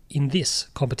MVP in this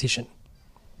competition.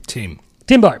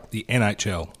 Timbo. The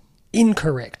NHL.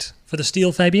 Incorrect. For the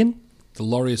Steel, Fabian? The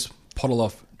Laureus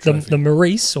Podoloff The Trophy.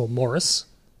 Morris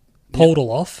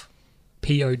Poldeloff,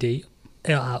 Podoloff,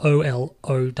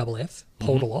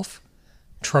 Poldeloff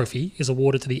Trophy is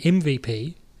awarded to the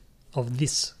MVP of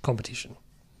this competition.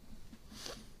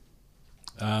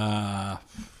 A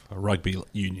rugby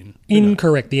union.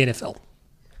 Incorrect. The NFL.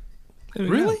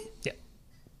 Really? Yeah.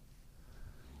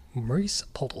 Maurice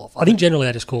Poldeloff. I think generally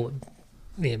they just call it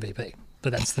the MVP,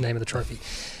 but that's the name of the trophy.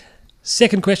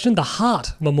 Second question. The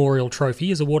Hart Memorial Trophy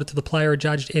is awarded to the player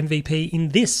adjudged MVP in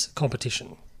this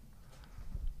competition.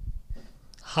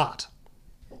 Hart.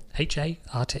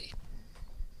 H-A-R-T.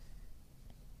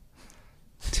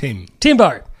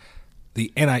 Timbo.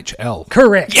 The NHL.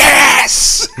 Correct.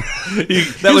 Yes!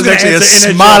 That was actually a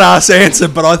answer smart-ass answer,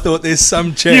 but I thought there's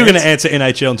some chance. You were going to answer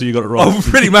NHL until you got it right. Oh,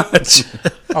 pretty much.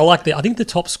 I think the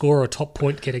top scorer or top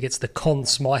point getter gets the Conn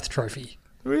Smythe Trophy.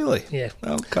 Really? Yeah.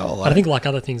 Oh, cool. I think like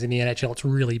other things in the NHL, it's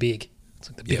really big. It's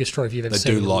like the biggest trophy you've ever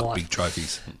seen in your life. They do like big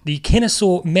trophies. The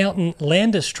Kennesaw Mountain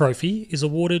Landis Trophy is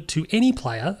awarded to any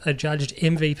player adjudged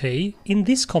MVP in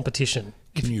this competition.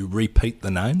 Can you repeat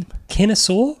the name?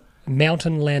 Kennesaw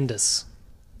Mountain Landis.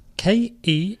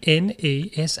 Kenesaw,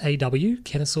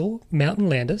 Kennesaw Mountain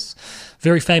Landis.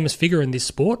 Very famous figure in this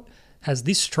sport. Has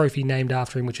this trophy named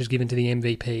after him, which is given to the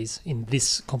MVPs in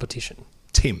this competition.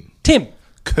 Tim.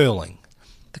 Curling.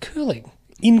 The curling.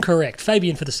 Incorrect.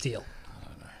 Fabian for the Steel.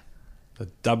 The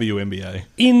WNBA.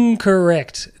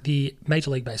 Incorrect. The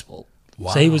Major League Baseball.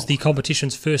 Wow. So he was the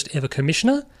competition's first ever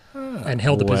commissioner and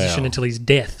held the position until his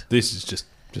death. This is just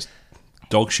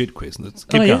dog shit quiz. Let's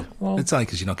keep Yeah? going. Well, It's only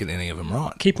because you're not getting any of them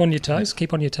right. keep on your toes.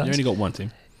 Keep on your toes. You only got one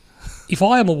team. If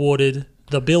I am awarded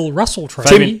the Bill Russell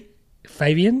Trophy,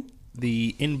 Fabian,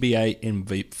 The NBA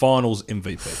MVP, Finals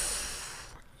MVP.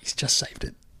 he's just saved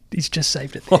it. He's just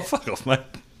saved it. Oh, There. fuck off, mate.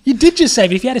 You did just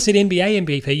save it. If you had said NBA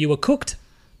MVP, you were cooked.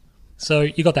 So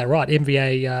you got that right.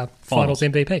 NBA Finals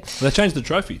MVP. Well, they changed the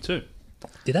trophy too.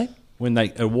 Did they? When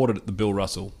they awarded it the Bill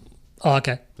Russell Oh,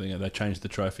 okay. thing, they changed the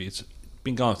trophy. It's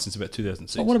been going since about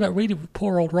 2006. But what about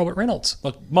poor old Robert Reynolds?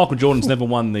 Like Michael Jordan's never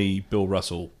won the Bill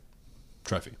Russell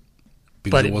trophy.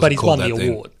 Because it But wasn't he's called won the that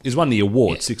then. award. He's won the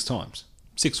award Yeah. 6 times.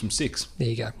 6 from 6. There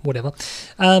you go. Whatever.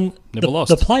 Never lost.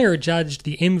 The player adjudged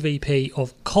the MVP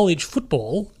of college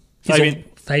football. Fabian.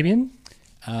 Fabian.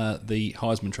 The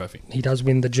Heisman Trophy. He does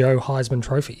win the Joe Heisman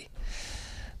Trophy.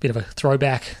 Bit of a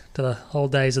throwback to the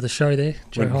old days of the show there,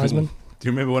 Joe Heisman. Do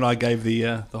you remember when I gave the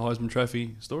Heisman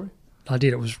Trophy story? I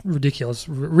did. It was ridiculous.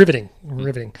 Riveting.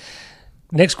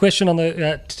 Next question on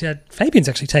the... Fabian's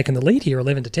actually taken the lead here,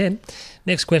 11-10.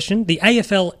 Next question. The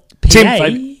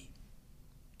AFLPA...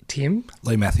 Tim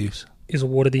Lee Matthews. is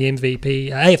awarded the MVP.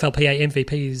 AFLPA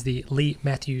MVP is the Lee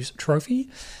Matthews Trophy.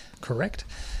 Correct.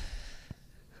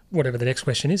 Whatever the next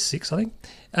question is, 6, I think.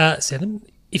 7.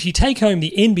 If you take home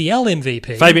the NBL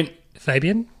MVP...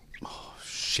 Fabian?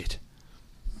 Shit.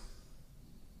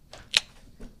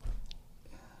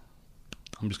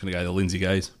 I'm just going to go the Lindsay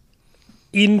Gaze.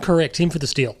 Incorrect. Tim for the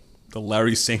Steal. The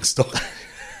Larry Sangstock.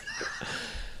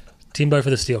 Timbo for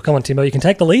the Steal. Come on, Timbo. You can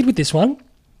take the lead with this one.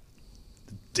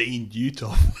 Dean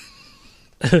Utah.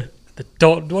 What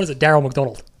is it? Darryl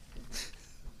McDonald.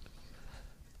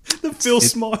 The Phil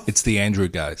Smythe. It's the Andrew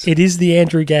Gaze. It is the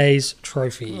Andrew Gaze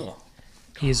Trophy.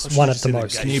 He has won it the said it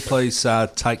most. Can you please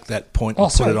take that point Oh,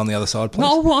 and put sorry. it on the other side, please?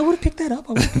 No, I would have picked that up.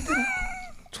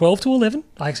 12-11.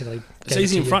 I accidentally. So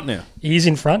he's in front now. He is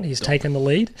in front. He's taken the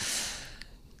lead.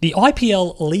 The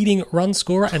IPL leading run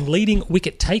scorer and leading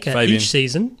wicket taker Fabian. each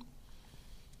season.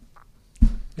 We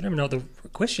don't even know what the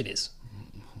question is.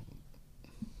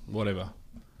 Whatever.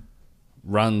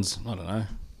 Runs. I don't know.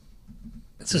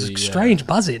 It's a strange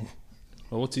buzz in.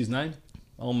 Well, what's his name?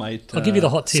 Old mate. I'll give you the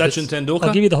hot tip. Sachin Tendulkar?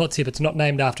 I'll give you the hot tip. It's not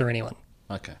named after anyone.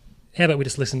 Okay. How about we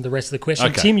just listen to the rest of the question?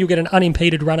 Okay. Tim, you'll get an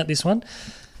unimpeded run at this one.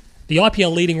 The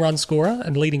IPL leading run scorer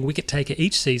and leading wicket taker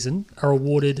each season are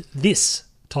awarded this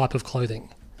type of clothing.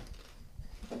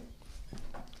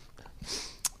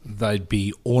 They'd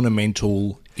be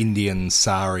ornamental Indian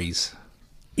saris.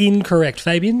 Incorrect.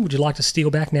 Fabian, would you like to steal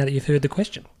back now that you've heard the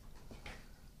question?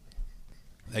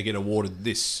 They get awarded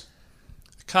this.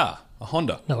 A car. A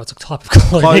Honda. No, it's a type of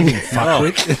clothing.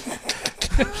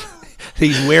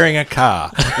 He's wearing a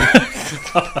car.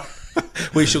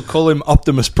 We shall call him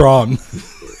Optimus Prime.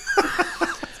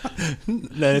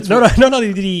 No, it's Not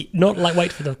only did he not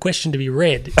wait for the question to be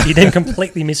read, he then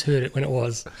completely misheard it when it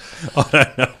was.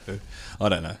 I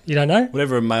don't know. You don't know?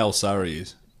 Whatever a male sari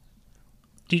is.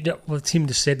 Well, Tim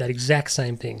just said that exact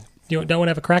same thing. You don't want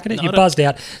to have a crack at it? No, You I don't. buzzed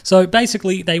out. So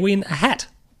basically, they win a hat.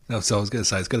 No, so I was going to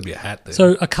say, it's got to be a hat there.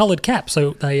 So a coloured cap.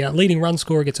 So the leading run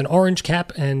scorer gets an orange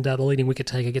cap and the leading wicket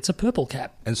taker gets a purple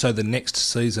cap. And so the next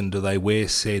season, do they wear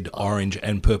said orange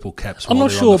and purple caps I'm while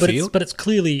not they're sure, on the field? but it's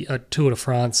clearly a Tour de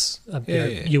France,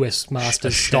 US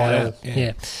Masters style.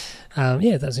 shout out,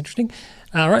 Yeah, that's interesting.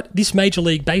 All right, this Major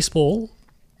League Baseballer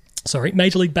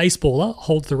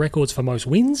holds the records for most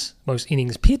wins, most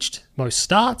innings pitched, most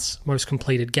starts, most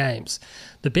completed games.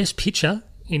 The best pitcher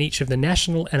in each of the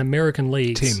National and American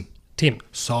leagues. Tim.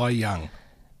 Cy Young.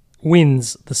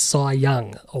 Wins the Cy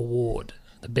Young Award.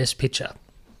 The best pitcher.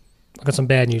 I've got some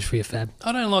bad news for you, Fab.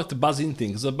 I don't like the buzz-in thing,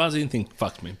 because the buzz-in thing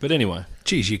fucked me. But anyway.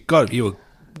 Geez, you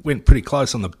went pretty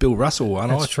close on the Bill Russell one.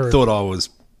 That's I true. thought I was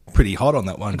pretty hot on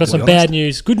that one. I've got to some be bad honest.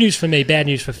 news. Good news for me, bad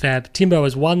news for Fab. Timbo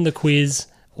has won the quiz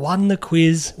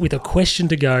with a question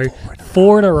to go.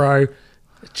 4 in a row.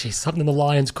 Geez, something the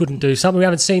Lions couldn't do. Something we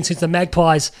haven't seen since the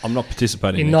Magpies I'm not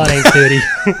participating in there.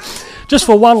 1930. Just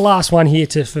for one last one here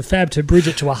for Fab to bridge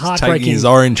it to a Taking heartbreaking... his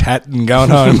orange hat and going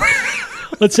home.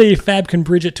 Let's see if Fab can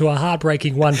bridge it to a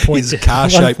heartbreaking 1 point. His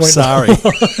car-shaped sari.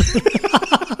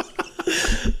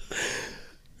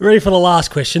 Ready for the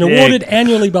last question. Yeah. Awarded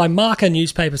annually by Marca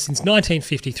newspaper since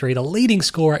 1953, the leading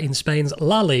scorer in Spain's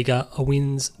La Liga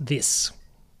wins this.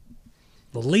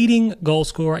 The leading goal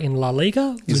scorer in La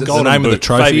Liga Is wins it the Golden name of the Boot.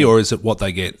 trophy Fabian. or is it what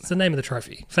they get? It's the name of the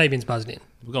trophy. Fabian's buzzed in.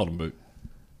 Golden boot.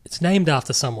 It's named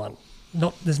after someone.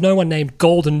 There's no one named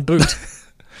Golden Boot.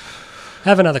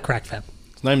 Have another crack, Fab.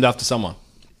 It's named after someone.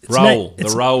 It's Raul.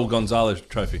 it's- The Raul Gonzalez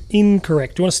trophy.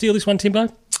 Incorrect. Do you want to steal this one, Timbo?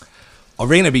 I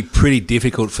reckon it'd be pretty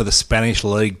difficult for the Spanish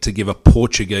league to give a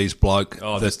Portuguese bloke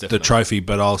that's the definitely. trophy,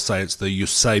 but I'll say it's the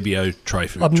Eusebio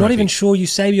trophy. I'm not even sure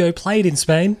Eusebio played in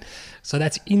Spain, so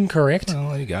that's incorrect. Oh,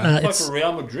 there you go. It's for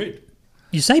Real Madrid.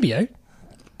 Eusebio?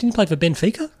 Didn't he play for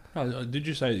Benfica? Oh, did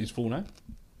you say his full name?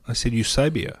 I said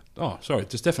Eusebio. Oh, sorry,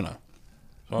 Di Stefano.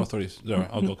 Oh, I thought he's... Sorry,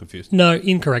 I got confused. No,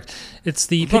 incorrect. It's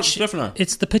the thought Stefano.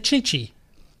 It's the Pichichi,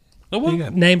 Oh, what? There you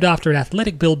go. named after an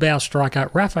athletic Bilbao striker,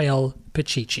 Rafael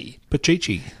Pichichi.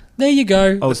 Pachichi. There you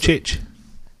go. Oh, Chich.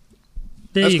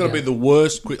 There That's you got go. to be the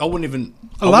worst quiz. I wouldn't even...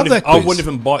 I love that I quiz. wouldn't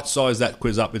even bite-size that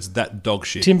quiz up. It's that dog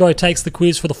shit. Timbo takes the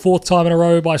quiz for the 4th time in a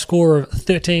row by a score of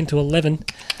 13-11.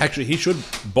 Actually, he should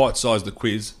bite-size the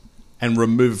quiz and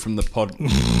remove it from the pod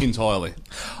entirely.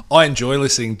 I enjoy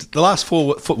listening to the last the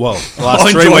last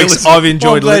I 3 enjoy weeks. listening. I've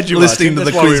enjoyed Well, I'm glad you are, listening Tim. to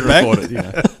the That's why we quiz back. record it, you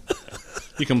know.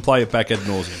 You can play it back ad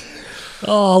nauseum.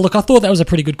 Oh, look, I thought that was a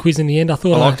pretty good quiz in the end. I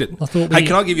thought I liked it. I thought Hey,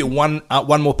 can I give you one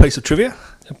more piece of trivia?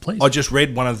 Please. I just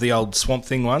read one of the old Swamp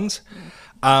Thing ones.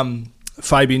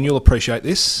 Fabian, you'll appreciate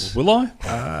this. Will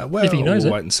I? Well, If he knows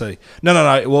we'll it. wait and see. No.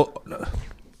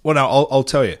 Well, no. I'll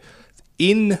tell you.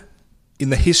 In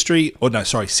the history,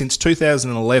 since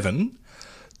 2011,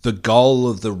 the goal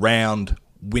of the round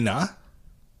winner.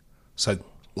 So,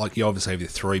 like, you obviously have your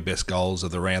 3 best goals of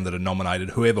the round that are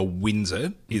nominated. Whoever wins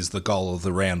it is the goal of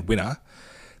the round winner.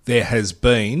 There has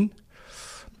been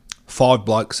 5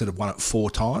 blokes that have won it 4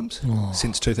 times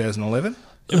since 2011.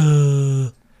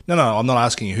 No, I'm not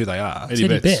asking you who they are. Eddie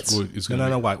Betts. No,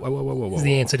 wait. Is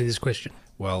the answer to this question.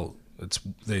 Well,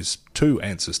 there's 2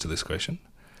 answers to this question,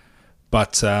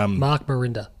 but Mark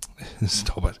Morinda.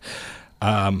 stop it.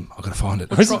 I've got to find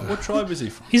it. What tribe is he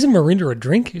from? Isn't Morinda a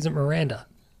drink? Isn't Miranda?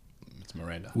 It's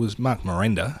Miranda. It was Mark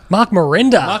Miranda. Mark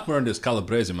Morinda. Mark Miranda's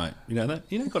Calabrese, mate. You know that?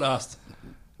 You know, got asked,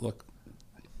 like,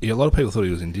 Yeah, a lot of people thought he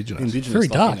was indigenous. indigenous. Very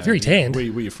like, dark, you know, very tanned. Where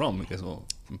you from? I guess, well,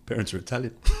 my parents are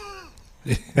Italian.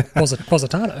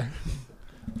 Positano.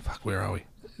 Fuck, where are we?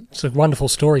 It's a wonderful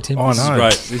story, Tim. Oh, This is no.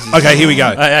 great. This is Okay, here we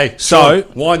go. Hey, So-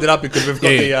 Sean, wind it up because we've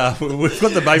got we've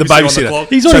got the babysitter, on the babysitter. clock.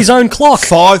 He's on his own clock.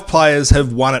 5 players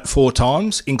have won it 4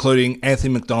 times, including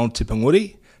Anthony McDonald, Tip and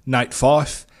Woody, Nate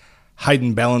Fife,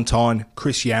 Hayden Ballantyne,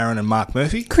 Chris Yarran and Mark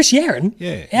Murphy. Chris Yarran?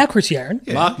 Yeah. Our Chris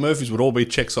Yarran? Mark Murphy's would all be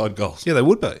check side goals. Yeah, they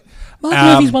would be. Mark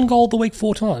Murphy's won goal of the week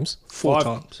 4 times. 4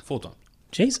 times. 4 times.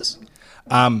 Jesus.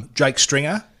 Jake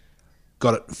Stringer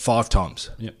got it 5 times.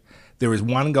 Yep. There is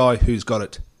one guy who's got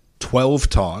it 12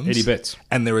 times. Eddie Betts.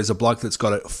 And there is a bloke that's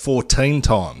got it 14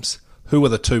 times. Who are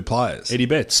the 2 players? Eddie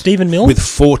Betts. Stephen Milne? With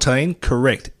 14,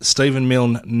 correct. Stephen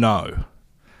Milne, no.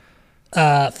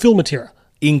 Phil Matera.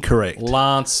 Incorrect.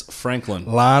 Lance Franklin.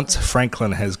 Lance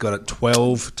Franklin has got it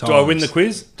 12 times. Do I win the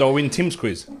quiz? Do I win Tim's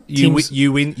quiz?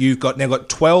 You win. You've now got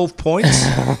 12 points,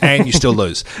 and you still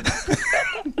lose.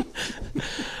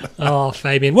 Oh,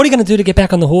 Fabian. What are you going to do to get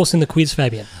back on the horse in the quiz,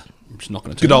 Fabian? I'm just not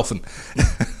going to Godolphin.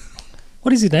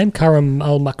 What is his name? Karam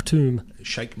Al Maktoum.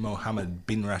 Sheikh Mohammed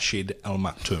bin Rashid Al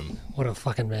Maktoum. What a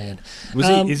fucking man.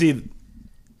 Is he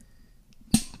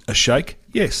A sheikh?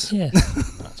 Yes. Yeah.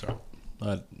 That's all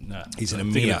right. No, He's an I'm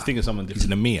emir. Think of someone He's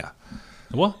different. an emir.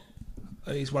 What?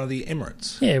 He's one of the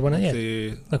Emirates.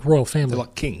 Yeah, like royal family. They're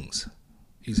like kings.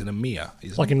 He's an emir.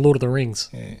 Like in Lord of the Rings.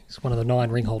 Yeah. He's one of the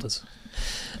 9 ring holders.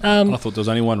 I thought there was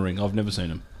only one ring. I've never seen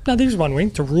him. No, there's one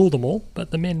ring to rule them all, but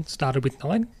the men started with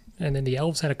 9, and then the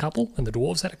elves had a couple, and the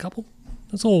dwarves had a couple.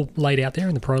 That's all laid out there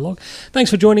in the prologue. Thanks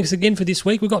for joining us again for this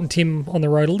week. We've gotten Tim on the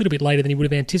road a little bit later than he would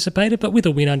have anticipated, but with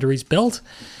a win under his belt.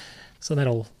 So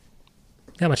that'll...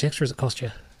 How much extra does it cost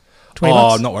you? 20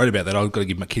 bucks? I'm not worried about that. I've got to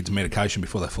give my kids medication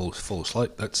before they fall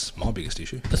asleep. That's my biggest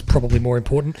issue. That's probably more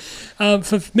important.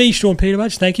 For me, Sean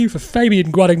Petermudge, thank you. For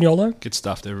Fabian Guadagnolo, Good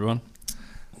stuff to everyone.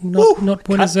 not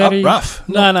Buenos Up Aires. rough.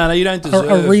 No, you don't deserve...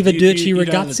 Arrivederci you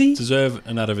ragazzi? don't deserve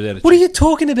an arrivederci. What are you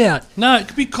talking about? No,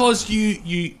 because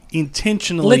you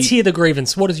intentionally... Let's hear the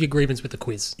grievance. What is your grievance with the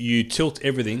quiz? You tilt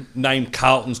everything, name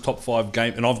Carlton's top 5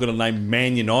 game, and I've got to name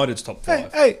Man United's top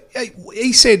 5. Hey,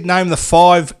 he said name the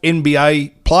 5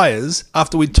 NBA players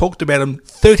after we talked about them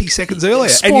 30 seconds earlier,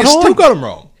 Spot and you still on. got them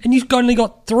wrong. And you've only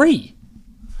got 3.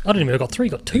 I didn't even got 3.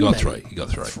 You got 2. You got maybe. 3. You got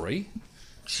 3. 3?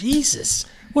 Jesus.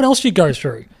 What else did you go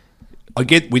through? I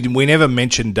get we never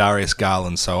mentioned Darius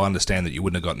Garland, so I understand that you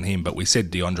wouldn't have gotten him, but we said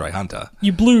DeAndre Hunter.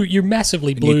 You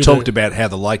massively blew. You talked about how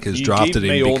the Lakers You drafted give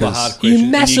me him all the hard because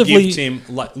questions. massively- And you give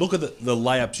Tim, look at the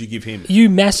layups you give him. You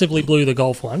massively blew the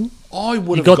golf one. I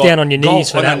would You have got down on your knees golf.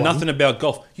 for I that know one. nothing about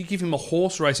golf. You give him a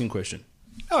horse racing question.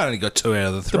 I only got 2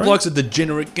 out of the 3. The bloke's a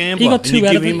degenerate gambler. He got and 2 you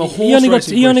out give of him a the, horse he only got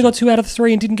racing he only got question. 2 out of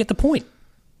 3 and didn't get the point.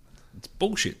 It's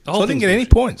bullshit. The So whole I didn't thing's get any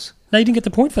bullshit. points. No, you didn't get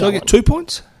the point for Did that I get one. 2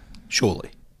 points? Surely.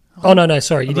 Oh no,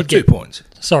 sorry, you I did got 2 get points.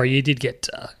 Sorry, you did get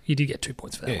 2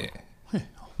 points for that Yeah. one.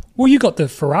 Well, you got the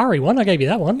Ferrari one. I gave you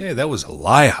that one. Yeah, that was a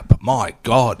layup. My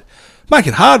God. Make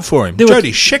it hard for him. There were-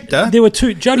 Jody Scheckter. There were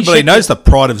 2. Jody Everybody knows the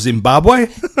pride of Zimbabwe.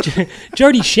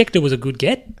 Jody Scheckter was a good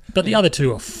get, but the other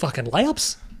 2 are fucking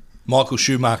layups. Michael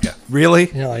Schumacher.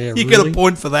 Really? Yeah, You get really? a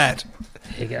point for that.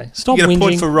 There you go. Stop You get a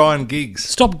point whinging. for Ryan Giggs.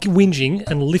 Stop whinging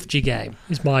and lift your game.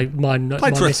 Is my Played my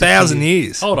for message 1,000 to you.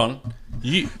 years. Hold on.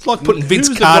 It's like putting Vince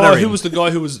who was Carter the guy, in. Who was the guy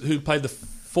who played the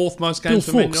 4th most games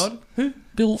Bill for Man Fawkes. United? Who?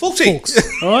 Bill Fulksy.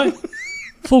 Fawkes. All right.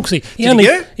 Fawksy. he get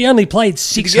it? He only played get it?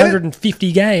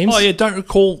 650 games. Oh yeah, don't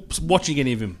recall watching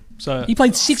any of him. So He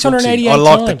played 688 I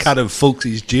like times. the cut of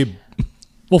Fulksy's jib.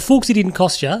 Well, Fawksy didn't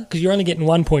cost you because you're only getting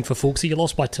 1 point for Fawksy. You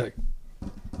lost by 2.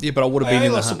 yeah, but I would have been He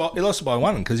in the lost, hunt. he lost it by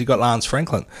 1 because he got Lance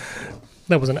Franklin.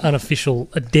 That was an unofficial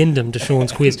addendum to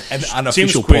Sean's quiz. An Tim's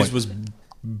unofficial quiz point. was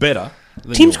better.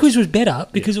 Than Tim's yours. quiz was better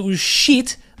because it was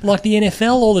shit like the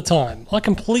NFL all the time. I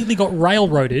completely got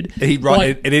railroaded. He'd by-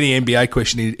 write at any NBA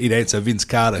question, he'd answer Vince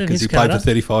Carter because Vince he played Carter. for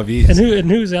 35 years. And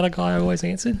who was the other guy I always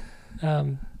answered?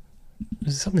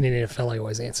 There's something in the NFL I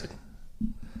always answered.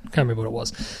 Can't remember what it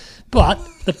was. But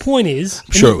the point is,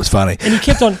 I'm sure it was funny. and he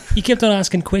kept on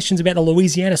asking questions about the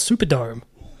Louisiana Superdome,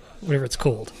 whatever it's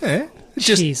called. Yeah, it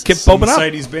just Jesus. kept bobbing up.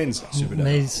 Mercedes-Benz. Superdome.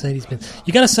 Mercedes-Benz.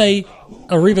 You got to say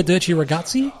Arrivederci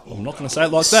ragazzi? I'm not going to say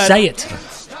it like that. Say it.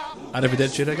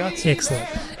 Arrivederci, ragazzi. Excellent.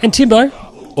 And Timbo,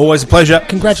 Always a pleasure.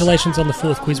 congratulations on the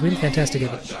 4th quiz win. Fantastic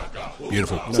effort.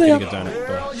 Beautiful. Not See ya. getting a donut.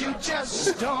 Bye. You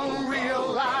just don't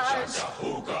realize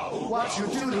what you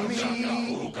do to me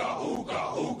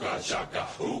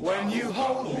when you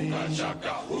hold me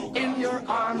in your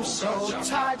arms so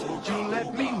tight. You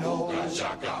let me know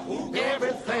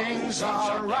everything's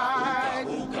alright.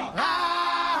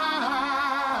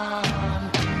 I'm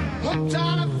hooked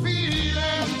on a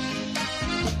feeling.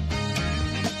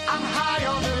 I'm high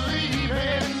on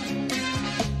believing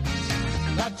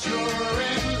that you're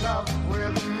in love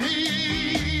with me.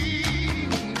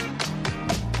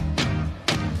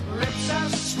 Lips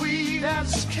as sweet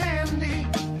as candy,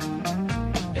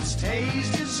 its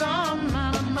taste is on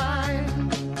my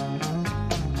mind.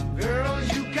 Girl,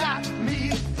 you got me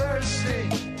thirsty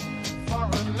for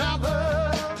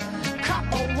another cup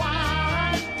of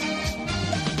wine.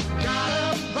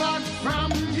 Got a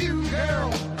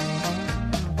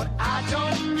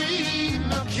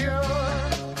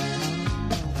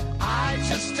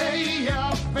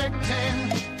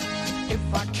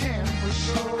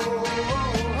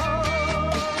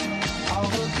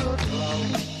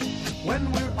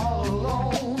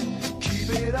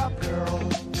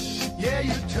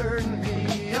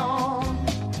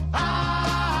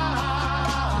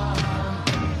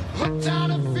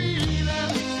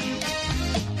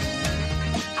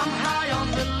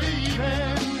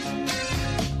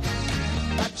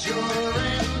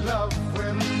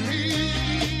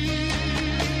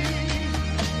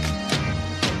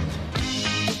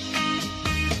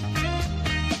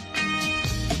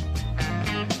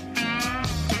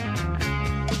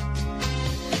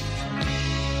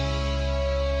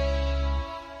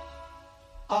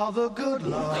all the good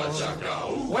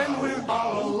love when we're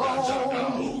all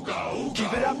alone.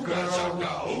 Keep it up,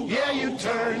 girl. Yeah, you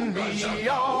turn me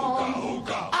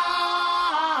on.